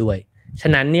กขึ้นด้วยฉ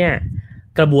ะนั้นเนี่ย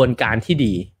กระบวนการที่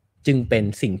ดีจึงเป็น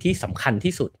สิ่งที่สำคัญ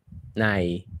ที่สุดใน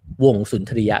วงสุน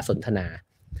ทรียสนทนา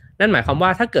นั่นหมายความว่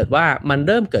าถ้าเกิดว่ามันเ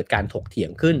ริ่มเกิดการถกเถีย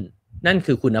งขึ้นนั่น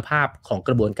คือคุณภาพของก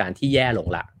ระบวนการที่แย่ลง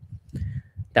ละ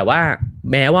แต่ว่า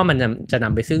แม้ว่ามันจะน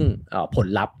ำไปซึ่งผล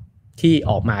ลัพธ์ที่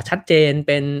ออกมาชัดเจนเ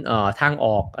ป็นทางอ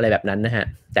อกอะไรแบบนั้นนะฮะ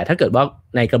แต่ถ้าเกิดว่า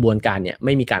ในกระบวนการเนี่ยไ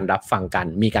ม่มีการรับฟังกัน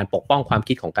มีการปกป้องความ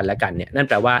คิดของกันและกันเนี่ยนั่น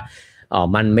แปลว่า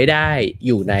มันไม่ได้อ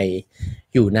ยู่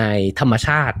ในธรรมช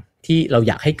าติที่เรา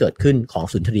อยากให้เกิดขึ้นของ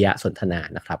สุนทรียสนทนา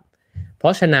นะครับเพรา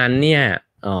ะฉะนั้นเนี่ย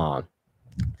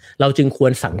เราจึงคว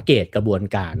รสังเกตกระบวน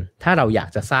การถ้าเราอยาก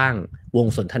จะสร้างวง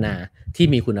สนทนาที่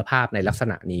มีคุณภาพในลักษ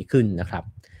ณะนี้ขึ้นนะครับ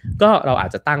ก็เราอา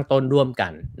จจะตั้งต้นร่วมกั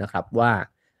นนะครับว่า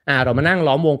เรามานั่ง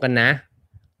ล้อมวงกันนะ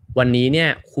วันนี้เนี่ย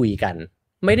คุยกัน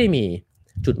ไม่ได้มี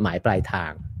จุดหมายปลายทา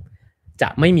งจะ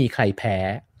ไม่มีใครแพ้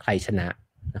ใครชนะ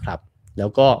นะครับแล้ว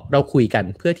ก็เราคุยกัน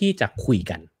เพื่อที่จะคุย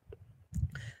กัน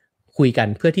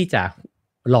เพื่อที่จะ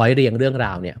ร้อยเรียงเรื่องร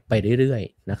าวเนี่ยไปเรื่อย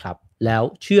ๆนะครับแล้ว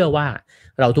เชื่อว่า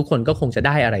เราทุกคนก็คงจะไ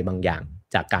ด้อะไรบางอย่าง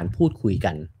จากการพูดคุย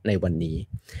กันในวันนี้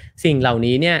สิ่งเหล่า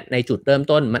นี้เนี่ยในจุดเริ่ม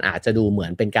ต้นมันอาจจะดูเหมือ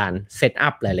นเป็นการเซตอั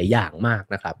พหลายๆอย่างมาก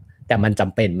นะครับแต่มันจ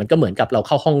ำเป็นมันก็เหมือนกับเราเ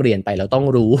ข้าห้องเรียนไปเราต้อง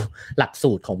รู้หลัก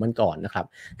สูตรของมันก่อนนะครับ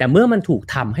แต่เมื่อมันถูก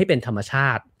ทำให้เป็นธรรมชา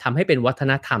ติทำให้เป็นวัฒ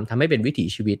นธรรมทำให้เป็นวิถี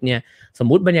ชีวิตเนี่ยสม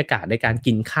มุติบรรยากาศในการ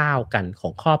กินข้าวกันขอ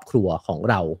งครอบครัวของ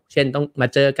เราเช่นต้องมา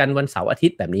เจอกันวันเสาร์อาทิต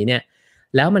ย์แบบนี้เนี่ย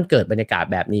แล้วมันเกิดบรรยากาศ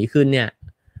แบบนี้ขึ้นเนี่ย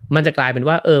มันจะกลายเป็น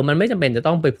ว่ามันไม่จำเป็นจะ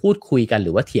ต้องไปพูดคุยกันห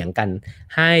รือว่าเถียงกัน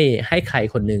ให้ใคร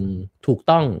คนหนึ่งถูก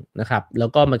ต้องนะครับแล้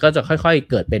วก็มันก็จะค่อยๆ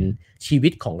เกิดเป็นชีวิ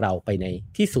ตของเราไปใน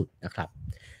ที่สุดนะครับ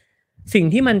สิ่ง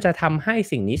ที่มันจะทำให้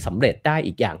สิ่งนี้สำเร็จได้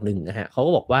อีกอย่างหนึ่งนะฮะเขา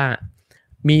ก็บอกว่า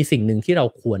มีสิ่งหนึ่งที่เรา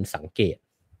ควรสังเกต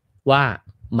ว่า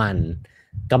มัน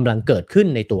กำลังเกิดขึ้น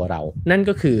ในตัวเรานั่น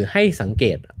ก็คือให้สังเก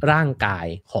ตร่างกาย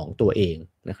ของตัวเอง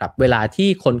นะครับเวลาที่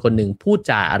คนคนหนึ่งพูด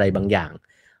จาอะไรบางอย่าง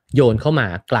โยนเข้ามา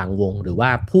กลางวงหรือว่า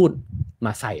พูดม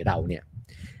าใส่เราเนี่ย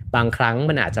บางครั้ง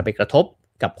มันอาจจะไปกระทบ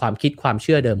กับความคิดความเ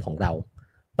ชื่อเดิมของเรา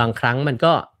บางครั้งมัน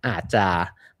ก็อาจจะ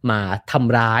มาท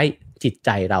ำร้ายจิตใจ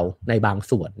เราในบาง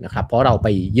ส่วนนะครับเพราะเราไป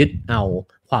ยึดเอา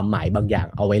ความหมายบางอย่าง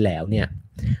เอาไว้แล้วเนี่ย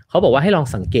เขาบอกว่าให้ลอง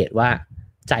สังเกตว่า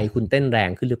ใจคุณเต้นแรง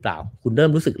ขึ้นหรือเปล่าคุณเริ่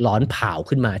มรู้สึกร้อนเผา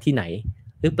ขึ้นมาที่ไหน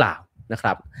หรือเปล่านะค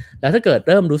รับแล้วถ้าเกิด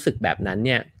เริ่มรู้สึกแบบนั้นเ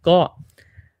นี่ยก็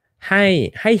ใ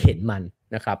ห้เห็นมัน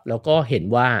นะครับแล้วก็เห็น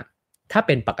ว่าถ้าเ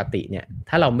ป็นปกติเนี่ย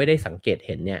ถ้าเราไม่ได้สังเกตเ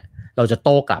ห็นเนี่ยเราจะโ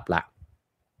ต้กลับละ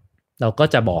เราก็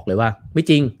จะบอกเลยว่าไม่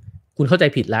จริงคุณเข้าใจ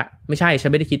ผิดละไม่ใช่ฉั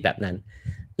นไม่ได้คิดแบบนั้น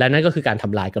และนั่นก็คือการท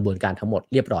ำลายกระบวนการทั้งหมด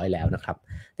เรียบร้อยแล้วนะครับ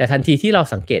แต่ทันทีที่เรา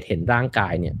สังเกตเห็นร่างกา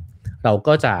ยเนี่ยเรา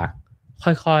ก็จะ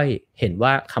ค่อยๆเห็นว่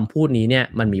าคำพูดนี้เนี่ย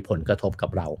มันมีผลกระทบกับ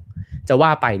เราจะว่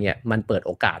าไปเนี่ยมันเปิดโ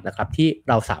อกาสนะครับที่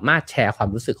เราสามารถแชร์ความ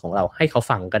รู้สึกของเราให้เขา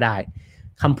ฟังก็ได้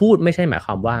คำพูดไม่ใช่หมายค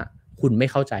วามว่าคุณไม่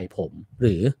เข้าใจผมห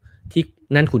รือที่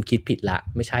นั่นคุณคิดผิดละ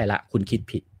ไม่ใช่ละคุณคิด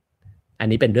ผิดอัน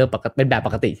นี้เป็นเรื่องเป็นแบบป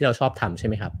กติที่เราชอบทำใช่ไ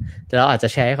หมครับแต่เราอาจจะ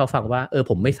แชร์ให้เขาฟังว่า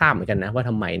ผมไม่ทราบเหมือนกันนะว่า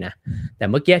ทำไมนะแต่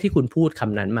เมื่อกี้ที่คุณพูดค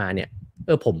ำนั้นมาเนี่ย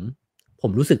ผ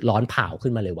มรู้สึกร้อนเผาขึ้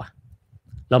นมาเลยวะ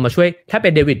เรามาช่วยถ้าเป็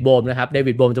นเดวิดโบมนะครับเด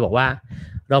วิดโบมจะบอกว่า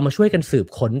เรามาช่วยกันสืบ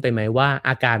ค้นไปไหมว่า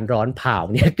อาการร้อนเผา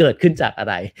เนี่ยเกิดขึ้นจากอะ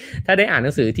ไรถ้าได้อ่านห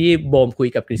นังสือที่โบมคุย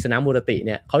กับกฤษณมูรติเ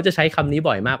นี่ยเขาจะใช้คำนี้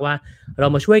บ่อยมากว่าเรา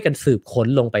มาช่วยกันสืบค้น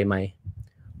ลงไปไหม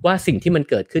ว่าสิ่งที่มัน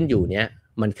เกิดขึ้นอยู่เนี่ย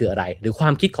มันคืออะไรหรือควา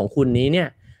มคิดของคุณนี้เนี่ย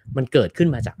มันเกิดขึ้น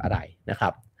มาจากอะไรนะครั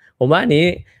บผมว่าอันนี้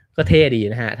ก็เท่ดี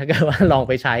นะฮะถ้าเกิดว่าลองไ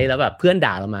ปใช้แล้วแบบเพื่อน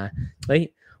ด่าเรามาเฮ้ย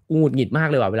กูหงุดหงิดมาก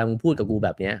เลยว่ะเวลามึงพูดกับกูแบ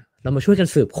บเนี้ยเรามาช่วยกัน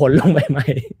สืบค้นลงไปไหม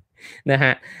นะฮ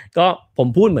ะก็ผม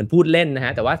พูดเหมือนพูดเล่นนะฮ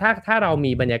ะแต่ว่าถ้าเรา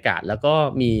มีบรรยากาศแล้วก็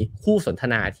มีคู่สนท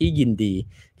นาที่ยินดี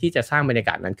ที่จะสร้างบรรยาก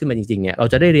าศนั้นขึ้นมาจริงๆเนี่ยเรา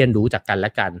จะได้เรียนรู้จากกันแล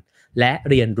ะกันและ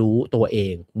เรียนรู้ตัวเอ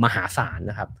งมหาศาล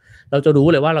นะครับเราจะรู้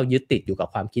เลยว่าเรายึดติดอยู่กับ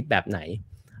ความคิดแบบไหน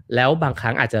แล้วบางค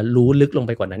รั้งอาจจะรู้ลึกลงไ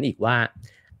ปกว่านั้นอีกว่า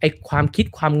ไอ้ความคิด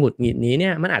ความหงุดหงิดนี้เนี่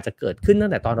ยมันอาจจะเกิดขึ้นตั้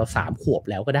งแต่ตอนเรา3 ขวบ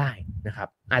แล้วก็ได้นะครับ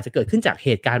อาจจะเกิดขึ้นจากเห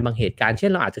ตุการณ์บางเหตุการณ์เช่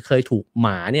นเราอาจจะเคยถูกหม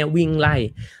าเนี่ยวิ่งไล่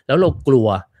แล้วเรากลัว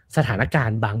สถานการ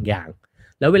ณ์บางอย่าง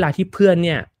แล้วเวลาที่เพื่อนเ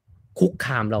นี่ยคุกค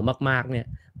ามเรามากๆเนี่ย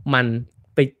มัน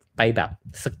ไปแบบ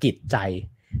สะกิดใจ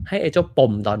ให้ไอ้เจ้าป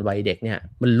มตอนวัยเด็กเนี่ย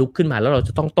มันลุกขึ้นมาแล้วเราจ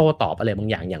ะต้องโต้ตอบอะไรบาง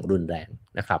อย่างอย่างรุนแรง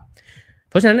นะครับ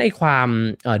เพราะฉะนั้นไอ้ความ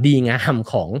ดีงาม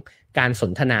ของการส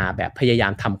นทนาแบบพยายา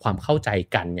มทำความเข้าใจ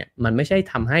กันเนี่ยมันไม่ใช่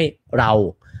ทำให้เรา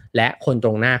และคนต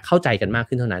รงหน้าเข้าใจกันมาก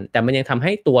ขึ้นเท่านั้นแต่มันยังทำใ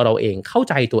ห้ตัวเราเองเข้า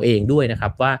ใจตัวเองด้วยนะครั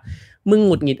บว่ามึงห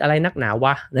งุดหงิดอะไรนักหนาว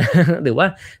ะ หรือว่า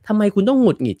ทำไมคุณต้องห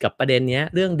งุดหงิดกับประเด็นนี้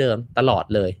เรื่องเดิมตลอด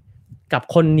เลย กับ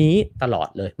คนนี้ตลอด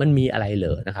เลยมันมีอะไรเหร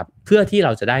อนะครับเพื่อที่เร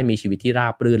าจะได้มีชีวิตที่รา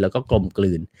บรื่นแล้วก็กลมก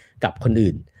ลืนกับคน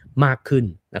อื่นมากขึ้น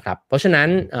นะครับเพราะฉะนั้น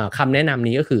คำแนะนำ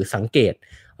นี้ก็คือสังเกต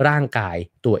ร่างกาย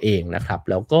ตัวเองนะครับ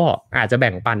แล้วก็อาจจะแ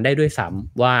บ่งปันได้ด้วยซ้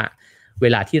ำว่าเว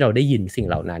ลาที่เราได้ยินสิ่ง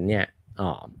เหล่านั้นเนี่ย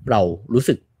เรารู้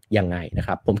สึกยังไงนะค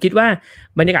รับผมคิดว่า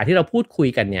บรรยากาศที่เราพูดคุย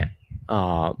กันเนี่ย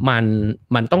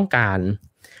มันต้องการ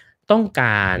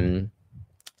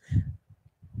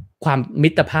ความมิ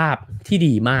ตรภาพที่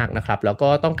ดีมากนะครับแล้วก็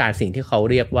ต้องการสิ่งที่เขา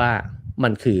เรียกว่ามั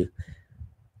น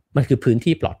คือพื้น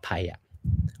ที่ปลอดภัยอะ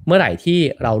เมื่อไหร่ที่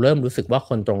เราเริ่มรู้สึกว่าค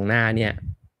นตรงหน้าเนี่ย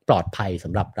ปลอดภัยส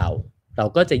ำหรับเรา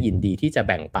ก็จะยินดีที่จะแ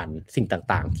บ่งปันสิ่ง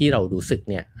ต่างๆที่เรารู้สึก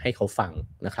เนี่ยให้เขาฟัง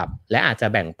นะครับและอาจจะ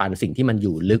แบ่งปันสิ่งที่มันอ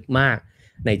ยู่ลึกมาก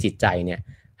ในจิตใจเนี่ย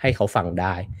ให้เขาฟังไ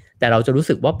ด้แต่เราจะรู้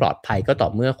สึกว่าปลอดภัยก็ต่อ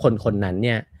เมื่อคนนั้นเ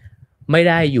นี่ยไม่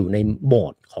ได้อยู่ในโหม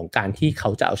ดของการที่เขา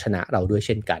จะเอาชนะเราด้วยเ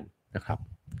ช่นกันนะครับ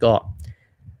ก็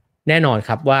แน่นอนค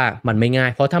รับว่ามันไม่ง่า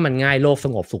ยเพราะถ้ามันง่ายโลกส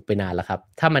งบสุขไปนานแล้วครับ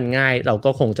ถ้ามันง่ายเราก็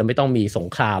คงจะไม่ต้องมีสง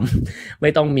คราม ไ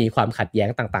ม่ต้องมีความขัดแย้ง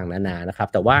ต่างๆนานานะครับ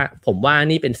แต่ว่าผมว่า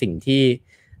นี่เป็นสิ่งที่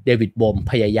เดวิดโบม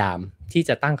พยายามที่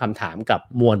จะตั้งคำถามกับ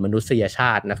มวลมนุษยช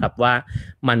าตินะครับว่า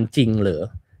มันจริงหรือ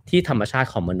ที่ธรรมชาติ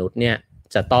ของมนุษย์เนี่ย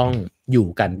จะต้องอยู่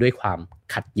กันด้วยความ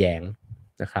ขัดแย้ง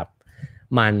นะครับ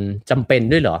มันจำเป็น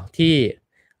ด้วยเหรอที่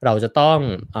เราจะต้อง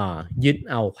ยึด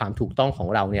เอาความถูกต้องของ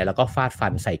เราเนี่ยแล้วก็ฟาดฟั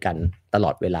นใส่กันตล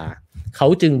อดเวลาเขา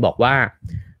จึงบอกว่า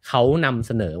เขานำเ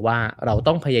สนอว่าเรา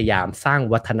ต้องพยายามสร้าง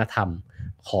วัฒนธรรม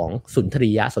ของสุนท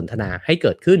รียสนทนาให้เ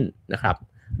กิดขึ้นนะครับ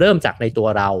เริ่มจากในตัว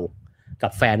เรากั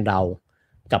บแฟนเรา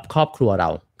กับครอบครัวเรา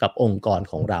กับองค์กร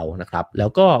ของเรานะครับแล้ว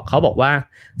ก็เขาบอกว่า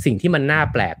สิ่งที่มันน่า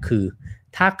แปลกคือ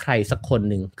ถ้าใครสักคน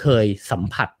หนึ่งเคยสัม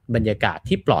ผัสบรรยากาศ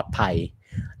ที่ปลอดภัย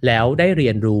แล้วได้เรี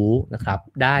ยนรู้นะครับ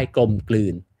ได้กลมกลื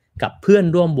นกับเพื่อน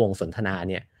ร่วมวงสนทนา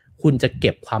เนี่ยคุณจะเ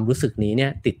ก็บความรู้สึกนี้เนี่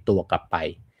ยติดตัวกลับไป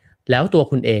แล้วตัว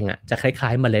คุณเองอ่ะจะคล้า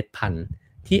ยๆเมล็ดพันธุ์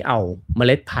ที่เอาเม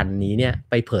ล็ดพันธุ์นี้เนี่ย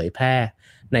ไปเผยแพร่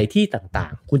ในที่ต่า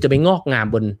งๆคุณจะไปงอกงาม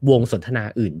บนวงสนทนา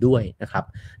อื่นด้วยนะครับ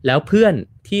แล้วเพื่อน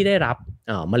ที่ได้รับ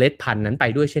เมล็ดพันธุ์นั้นไป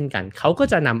ด้วยเช่นกันเขาก็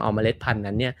จะนำเอาเมล็ดพันธุ์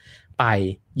นั้นเนี่ยไป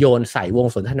โยนใส่วง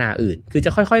สนทนาอื่นคือจ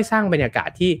ะค่อยๆสร้างบรรยากาศ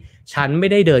ที่ฉันไม่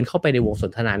ได้เดินเข้าไปในวงส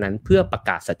นทนานั้นเพื่อประ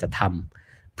กาศสัจธรรม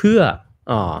เพื่อ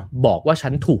บอกว่าฉั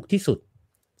นถูกที่สุด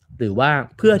หรือว่า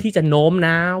เพื่อที่จะโน้ม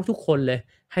น้าวทุกคนเลย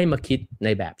ให้มาคิดใน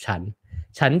แบบ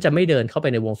ฉันจะไม่เดินเข้าไป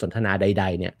ในวงสนทนาใด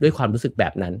ๆเนี่ยด้วยความรู้สึกแบ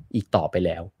บนั้นอีกต่อไปแ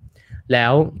ล้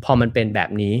วพอมันเป็นแบบ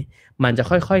นี้มันจะ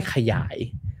ค่อยๆขยาย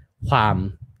ความ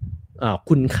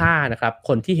คุณค่านะครับค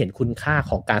นที่เห็นคุณค่า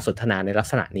ของการสนทนาในลัก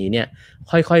ษณะนี้เนี่ย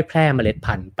ค่อยๆแพร่เมล็ด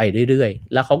พันธุ์ไปเรื่อย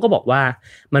ๆแล้วเขาก็บอกว่า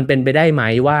มันเป็นไปได้ไหม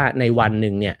ว่าในวันห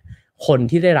นึ่งเนี่ยคน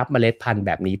ที่ได้รับเมล็ดพันธุ์แ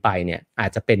บบนี้ไปเนี่ยอา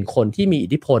จจะเป็นคนที่มีอิ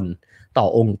ทธิพลต่อ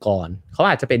องค์กรเขา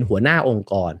อาจจะเป็นหัวหน้าองค์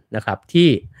กรนะครับที่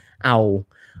เอา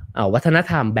วัฒน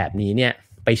ธรรมแบบนี้เนี่ย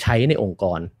ไปใช้ในองค์ก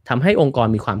รทำให้องค์กร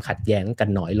มีความขัดแย้งกัน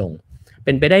น้อยลงเ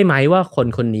ป็นไปได้ไหมว่า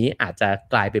คนนี้อาจจะ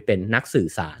กลายไปเป็นนักสื่อ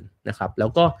สารนะครับแล้ว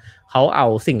ก็เขาเอา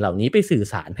สิ่งเหล่านี้ไปสื่อ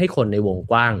สารให้คนในวง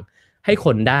กว้างให้ค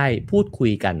นได้พูดคุ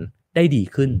ยกันได้ดี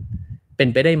ขึ้นเป็น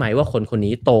ไปได้ไหมว่าคน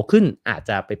นี้โตขึ้นอาจ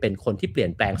จะไปเป็นคนที่เปลี่ย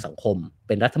นแปลงสังคมเ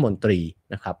ป็นรัฐมนตรี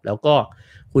นะครับแล้วก็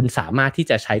คุณสามารถที่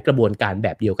จะใช้กระบวนการแบ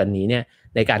บเดียวกันนี้เนี่ย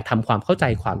ในการทำความเข้าใจ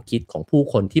ความคิดของผู้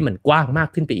คนที่มันกว้างมาก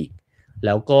ขึ้นไปอีกแ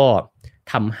ล้วก็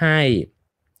ทำให้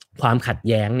ความขัด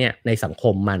แย้งเนี่ยในสังค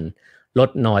มมันลด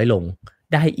น้อยลง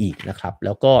ได้อีกนะครับแ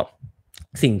ล้วก็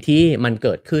สิ่งที่มันเ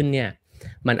กิดขึ้นเนี่ย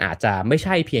มันอาจจะไม่ใ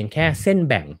ช่เพียงแค่เส้น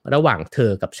แบ่งระหว่างเธ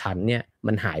อกับฉันเนี่ย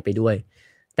มันหายไปด้วย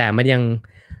แต่มัน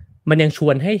ยังชว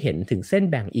นให้เห็นถึงเส้น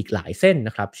แบ่งอีกหลายเส้นน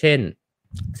ะครับเช่น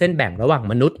เส้นแบ่งระหว่าง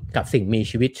มนุษย์กับสิ่งมี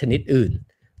ชีวิตชนิดอื่น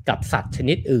กับสัตว์ช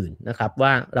นิดอื่นนะครับว่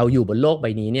าเราอยู่บนโลกใบ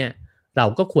นี้เนี่ยเรา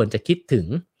ก็ควรจะคิดถึง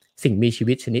สิ่งมีชี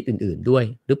วิตชนิดอื่นๆด้วย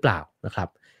หรือเปล่านะครับ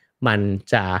มัน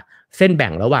จะเส้นแบ่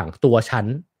งระหว่างตัวฉัน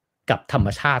กับธรรม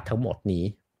ชาติทั้งหมดนี้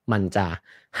มันจะ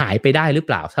หายไปได้หรือเ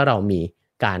ปล่าถ้าเรามี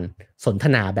การสนท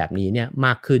นาแบบนี้เนี่ยม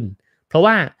ากขึ้นเพราะ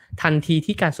ว่าทันที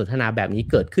ที่การสนทนาแบบนี้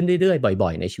เกิดขึ้นเรื่อยๆบ่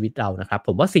อยๆในชีวิตเรานะครับผ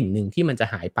มว่าสิ่งหนึ่งที่มันจะ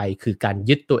หายไปคือการ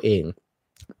ยึดตัวเอง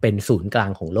เป็นศูนย์กลา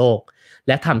งของโลกแ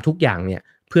ละทำทุกอย่างเนี่ย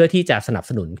เพื่อที่จะสนับ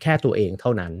สนุนแค่ตัวเองเท่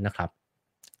านั้นนะครับ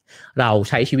เรา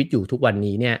ใช้ชีวิตอยู่ทุกวัน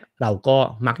นี้เนี่ยเราก็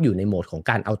มักอยู่ในโหมดของ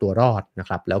การเอาตัวรอดนะค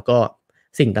รับแล้วก็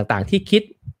สิ่งต่างๆที่คิด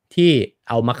ที่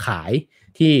เอามาขาย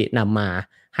ที่นำมา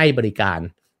ให้บริการ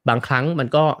บางครั้งมัน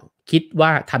ก็คิดว่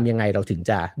าทำยังไงเราถึง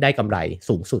จะได้กำไร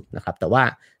สูงสุดนะครับแต่ว่า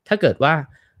ถ้าเกิดว่า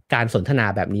การสนทนา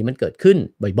แบบนี้มันเกิดขึ้น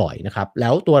บ่อยๆนะครับแล้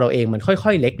วตัวเราเองมันค่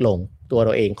อยๆเล็กลงตัวเร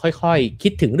าเองค่อยๆคิ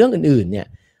ดถึงเรื่องอื่นๆเนี่ย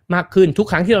มากขึ้นทุก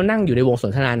ครั้งที่เรานั่งอยู่ในวงส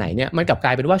นทนาไหนเนี่ยมันกลับกล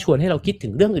ายเป็นว่าชวนให้เราคิดถึ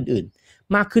งเรื่องอื่น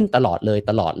ๆมากขึ้นตลอดเล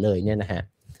ยเนี่ยนะฮะ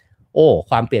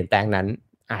ความเปลี่ยนแปลงนั้น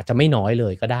อาจจะไม่น้อยเล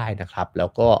ยก็ได้นะครับแล้ว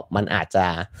ก็มันอาจจะ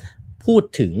พูด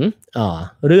ถึง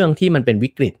เรื่องที่มันเป็นวิ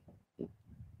กฤต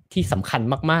ที่สำคัญ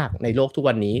มากๆในโลกทุก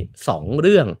วันนี้2เ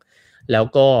รื่องแล้ว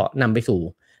ก็นำไปสู่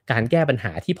การแก้ปัญห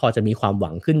าที่พอจะมีความห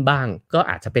วังขึ้นบ้างก็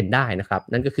อาจจะเป็นได้นะครับ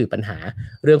นั่นก็คือปัญหา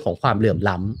เรื่องของความเหลื่อม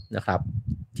ล้ำนะครับ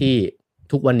ที่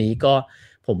ทุกวันนี้ก็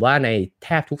ผมว่าในแท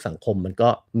บทุกสังคมมันก็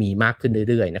มีมากขึ้น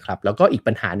เรื่อยๆนะครับแล้วก็อีก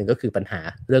ปัญหาหนึ่งก็คือปัญหา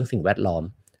เรื่องสิ่งแวดล้อม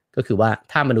ก็คือว่า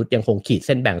ถ้ามนุษย์ยังคงขีดเ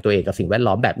ส้นแบ่งตัวเองกับสิ่งแวด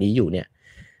ล้อมแบบนี้อยู่เนี่ย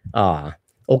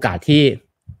โอกาสที่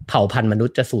เผ่าพันธุ์มนุษ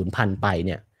ย์จะสูญพันธุ์ไปเ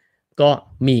นี่ยก็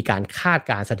มีการคาด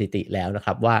การณ์สถิติแล้วนะค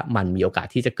รับว่ามันมีโอกาส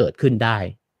ที่จะเกิดขึ้นได้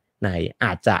ในอ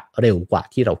าจจะเร็วกว่า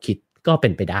ที่เราคิดก็เป็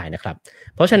นไปได้นะครับ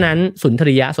เพราะฉะนั้นสุนท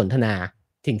รียสนทนา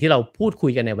สิ่งที่เราพูดคุ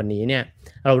ยกันในวันนี้เนี่ย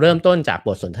เราเริ่มต้นจากบ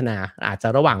ทสนทนาอาจจะ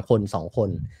ระหว่างคน2คน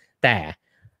แต่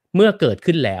เมื่อเกิด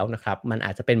ขึ้นแล้วนะครับมันอ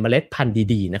าจจะเป็นเมล็ดพันธุ์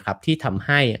ดีๆนะครับที่ทำใ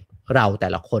ห้เราแต่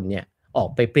ละคนเนี่ยออก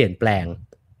ไปเปลี่ยนแปลง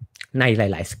ในห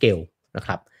ลายๆสเกลนะค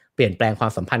รับเปลี่ยนแปลงควา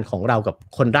มสัมพันธ์ของเรากับ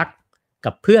คนรัก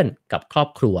กับเพื่อนกับครอบ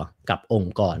ครัวกับอง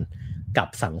ค์กรกับ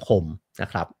สังคมนะ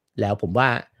ครับแล้วผมว่า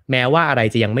แม้ว่าอะไร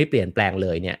จะยังไม่เปลี่ยนแปลงเล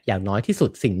ยเนี่ยอย่างน้อยที่สุด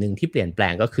สิ่งหนึ่งที่เปลี่ยนแปล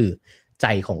งก็คือใจ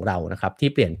ของเรานะครับที่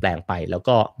เปลี่ยนแปลงไปแล้ว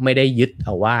ก็ไม่ได้ยึดเอ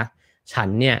าว่าฉัน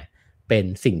เนี่ยเป็น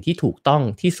สิ่งที่ถูกต้อง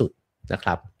ที่สุดนะค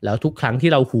รับแล้วทุกครั้งที่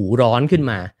เราหูร้อนขึ้น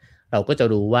มาเราก็จะ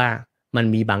รู้ว่ามัน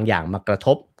มีบางอย่างมากระท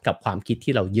บกับความคิด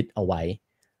ที่เรายึดเอาไว้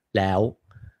แล้ว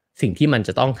สิ่งที่มันจ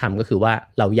ะต้องทำก็คือว่า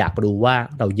เราอยากรู้ว่า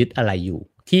เรายึดอะไรอยู่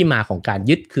ที่มาของการ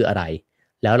ยึดคืออะไร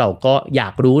แล้วเราก็อยา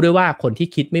กรู้ด้วยว่าคนที่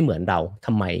คิดไม่เหมือนเราท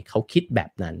ำไมเขาคิดแบ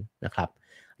บนั้นนะครับ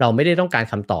เราไม่ได้ต้องการ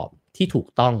คำตอบที่ถูก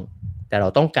ต้องแต่เรา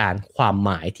ต้องการความห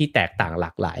มายที่แตกต่างหล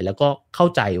ากหลายแล้วก็เข้า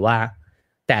ใจว่า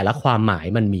แต่ละความหมาย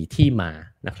มันมีที่มา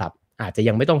นะครับอาจจะ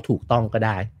ยังไม่ต้องถูกต้องก็ไ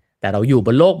ด้แต่เราอยู่บ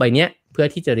นโลกใบนี้เพื่อ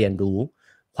ที่จะเรียนรู้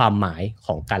ความหมายข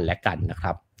องกันและกันนะค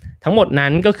รับทั้งหมดนั้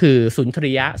นก็คือสุนท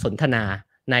รียสนทนา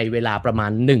ในเวลาประมา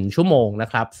ณ1ชั่วโมงนะ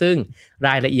ครับซึ่งร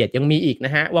ายละเอียดยังมีอีกน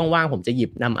ะฮะว่างๆผมจะหยิ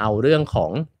บนำเอาเรื่องขอ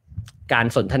งการ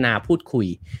สนทนาพูดคุย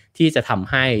ที่จะทำ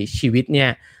ให้ชีวิตเนี่ย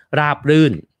ราบรื่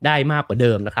นได้มากกว่าเ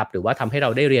ดิมนะครับหรือว่าทำให้เรา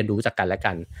ได้เรียนรู้จากกันและ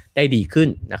กันได้ดีขึ้น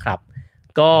นะครับ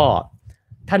ก็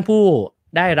ท่านผู้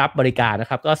ได้รับบริการนะ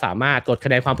ครับก็สามารถกดคะ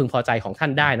แนนความพึงพอใจของท่า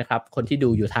นได้นะครับคนที่ดู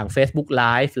อยู่ทาง Facebook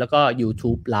Live แล้วก็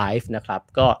YouTube Live นะครับ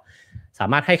ก็สา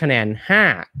มารถให้คะแนน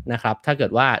5นะครับถ้าเกิ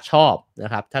ดว่าชอบน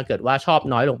ะครับถ้าเกิดว่าชอบ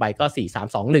น้อยลงไปก็4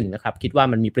 3 2 1นะครับคิดว่า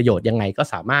มันมีประโยชน์ยังไงก็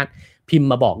สามารถพิมพ์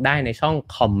มาบอกได้ในช่อง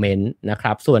คอมเมนต์นะค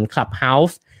รับส่วน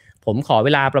Clubhouse ผมขอเว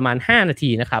ลาประมาณ5นาที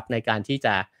นะครับในการที่จ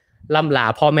ะล่ำลา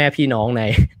พ่อแม่พี่น้อง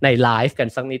ในไลฟ์กัน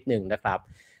สักนิดหนึ่งนะครับ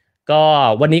ก็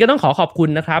วันนี้ก็ต้องขอขอบคุณ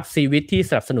นะครับซีวิตที่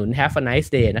สนับสนุน Have a nice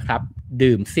day นะครับ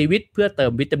ดื่มซีวิตเพื่อเติ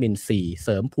มวิตามินซีเส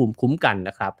ริมภูมิคุ้มกัน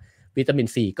นะครับวิตามิน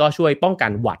ซีก็ช่วยป้องกั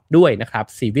นหวัดด้วยนะครับ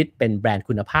ซีวิตเป็นแบรนด์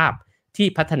คุณภาพที่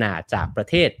พัฒนาจากประ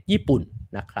เทศญี่ปุ่น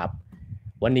นะครับ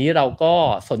วันนี้เราก็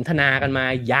สนทนากันมา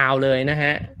ยาวเลยนะฮ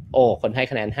ะโอ้คนให้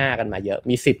คะแนน5กันมาเยอะ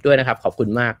มี10ด้วยนะครับขอบคุณ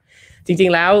มากจริง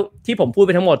ๆแล้วที่ผมพูดไ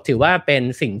ปทั้งหมดถือว่าเป็น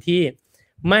สิ่งที่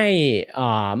ไ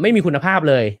ม่มีคุณภาพ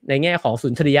เลยในแง่ของสุ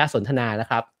นทรียสนทนานะ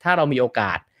ครับถ้าเรามีโอก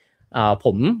าสผ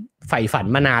มใฝ่ฝัน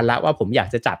มานานแล้วว่าผมอยาก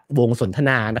จะจัดวงสนท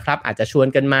นานะครับอาจจะชวน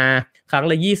กันมาครั้ง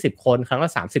ละ20คนครั้งละ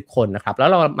30คนนะครับแล้ว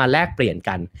เรามาแลกเปลี่ยน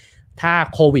กันถ้า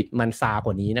โควิดมันซาก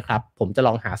ว่านี้นะครับผมจะล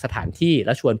องหาสถานที่แ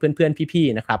ล้วชวนเพื่อนๆพี่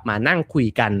ๆนะครับมานั่งคุย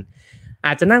กันอ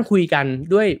าจจะนั่งคุยกัน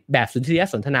ด้วยแบบสุนทรีย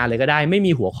สนทนาเลยก็ได้ไม่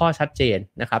มีหัวข้อชัดเจน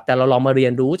นะครับแต่เราลองมาเรีย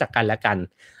นรู้จากกันและกัน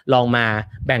ลองมา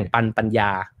แบ่งปันปัญญ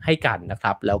าให้กันนะค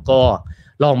รับแล้วก็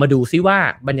ลองมาดูซิว่า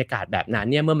บรรยากาศแบบนั้น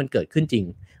เนี่ยเมื่อมันเกิดขึ้นจริง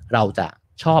เราจะ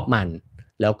ชอบมัน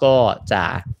แล้วก็จะ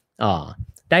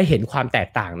ได้เห็นความแตก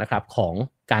ต่างนะครับของ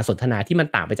การสนทนาที่มัน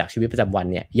ต่างไปจากชีวิตประจำวัน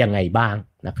เนี่ยยังไงบ้าง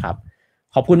นะครับ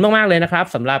ขอบคุณมากๆเลยนะครับ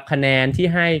สำหรับคะแนนที่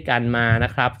ให้กันมาน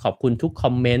ะครับขอบคุณทุกค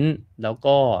อมเมนต์แล้ว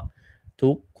ก็ทุ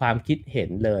กความคิดเห็น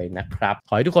เลยนะครับข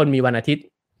อให้ทุกคนมีวันอาทิตย์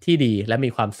ที่ดีและมี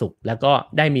ความสุขแล้วก็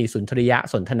ได้มีสุนทรีย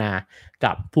สนทนา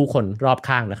กับผู้คนรอบ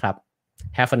ข้างนะครับ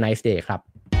Have a nice day ครับ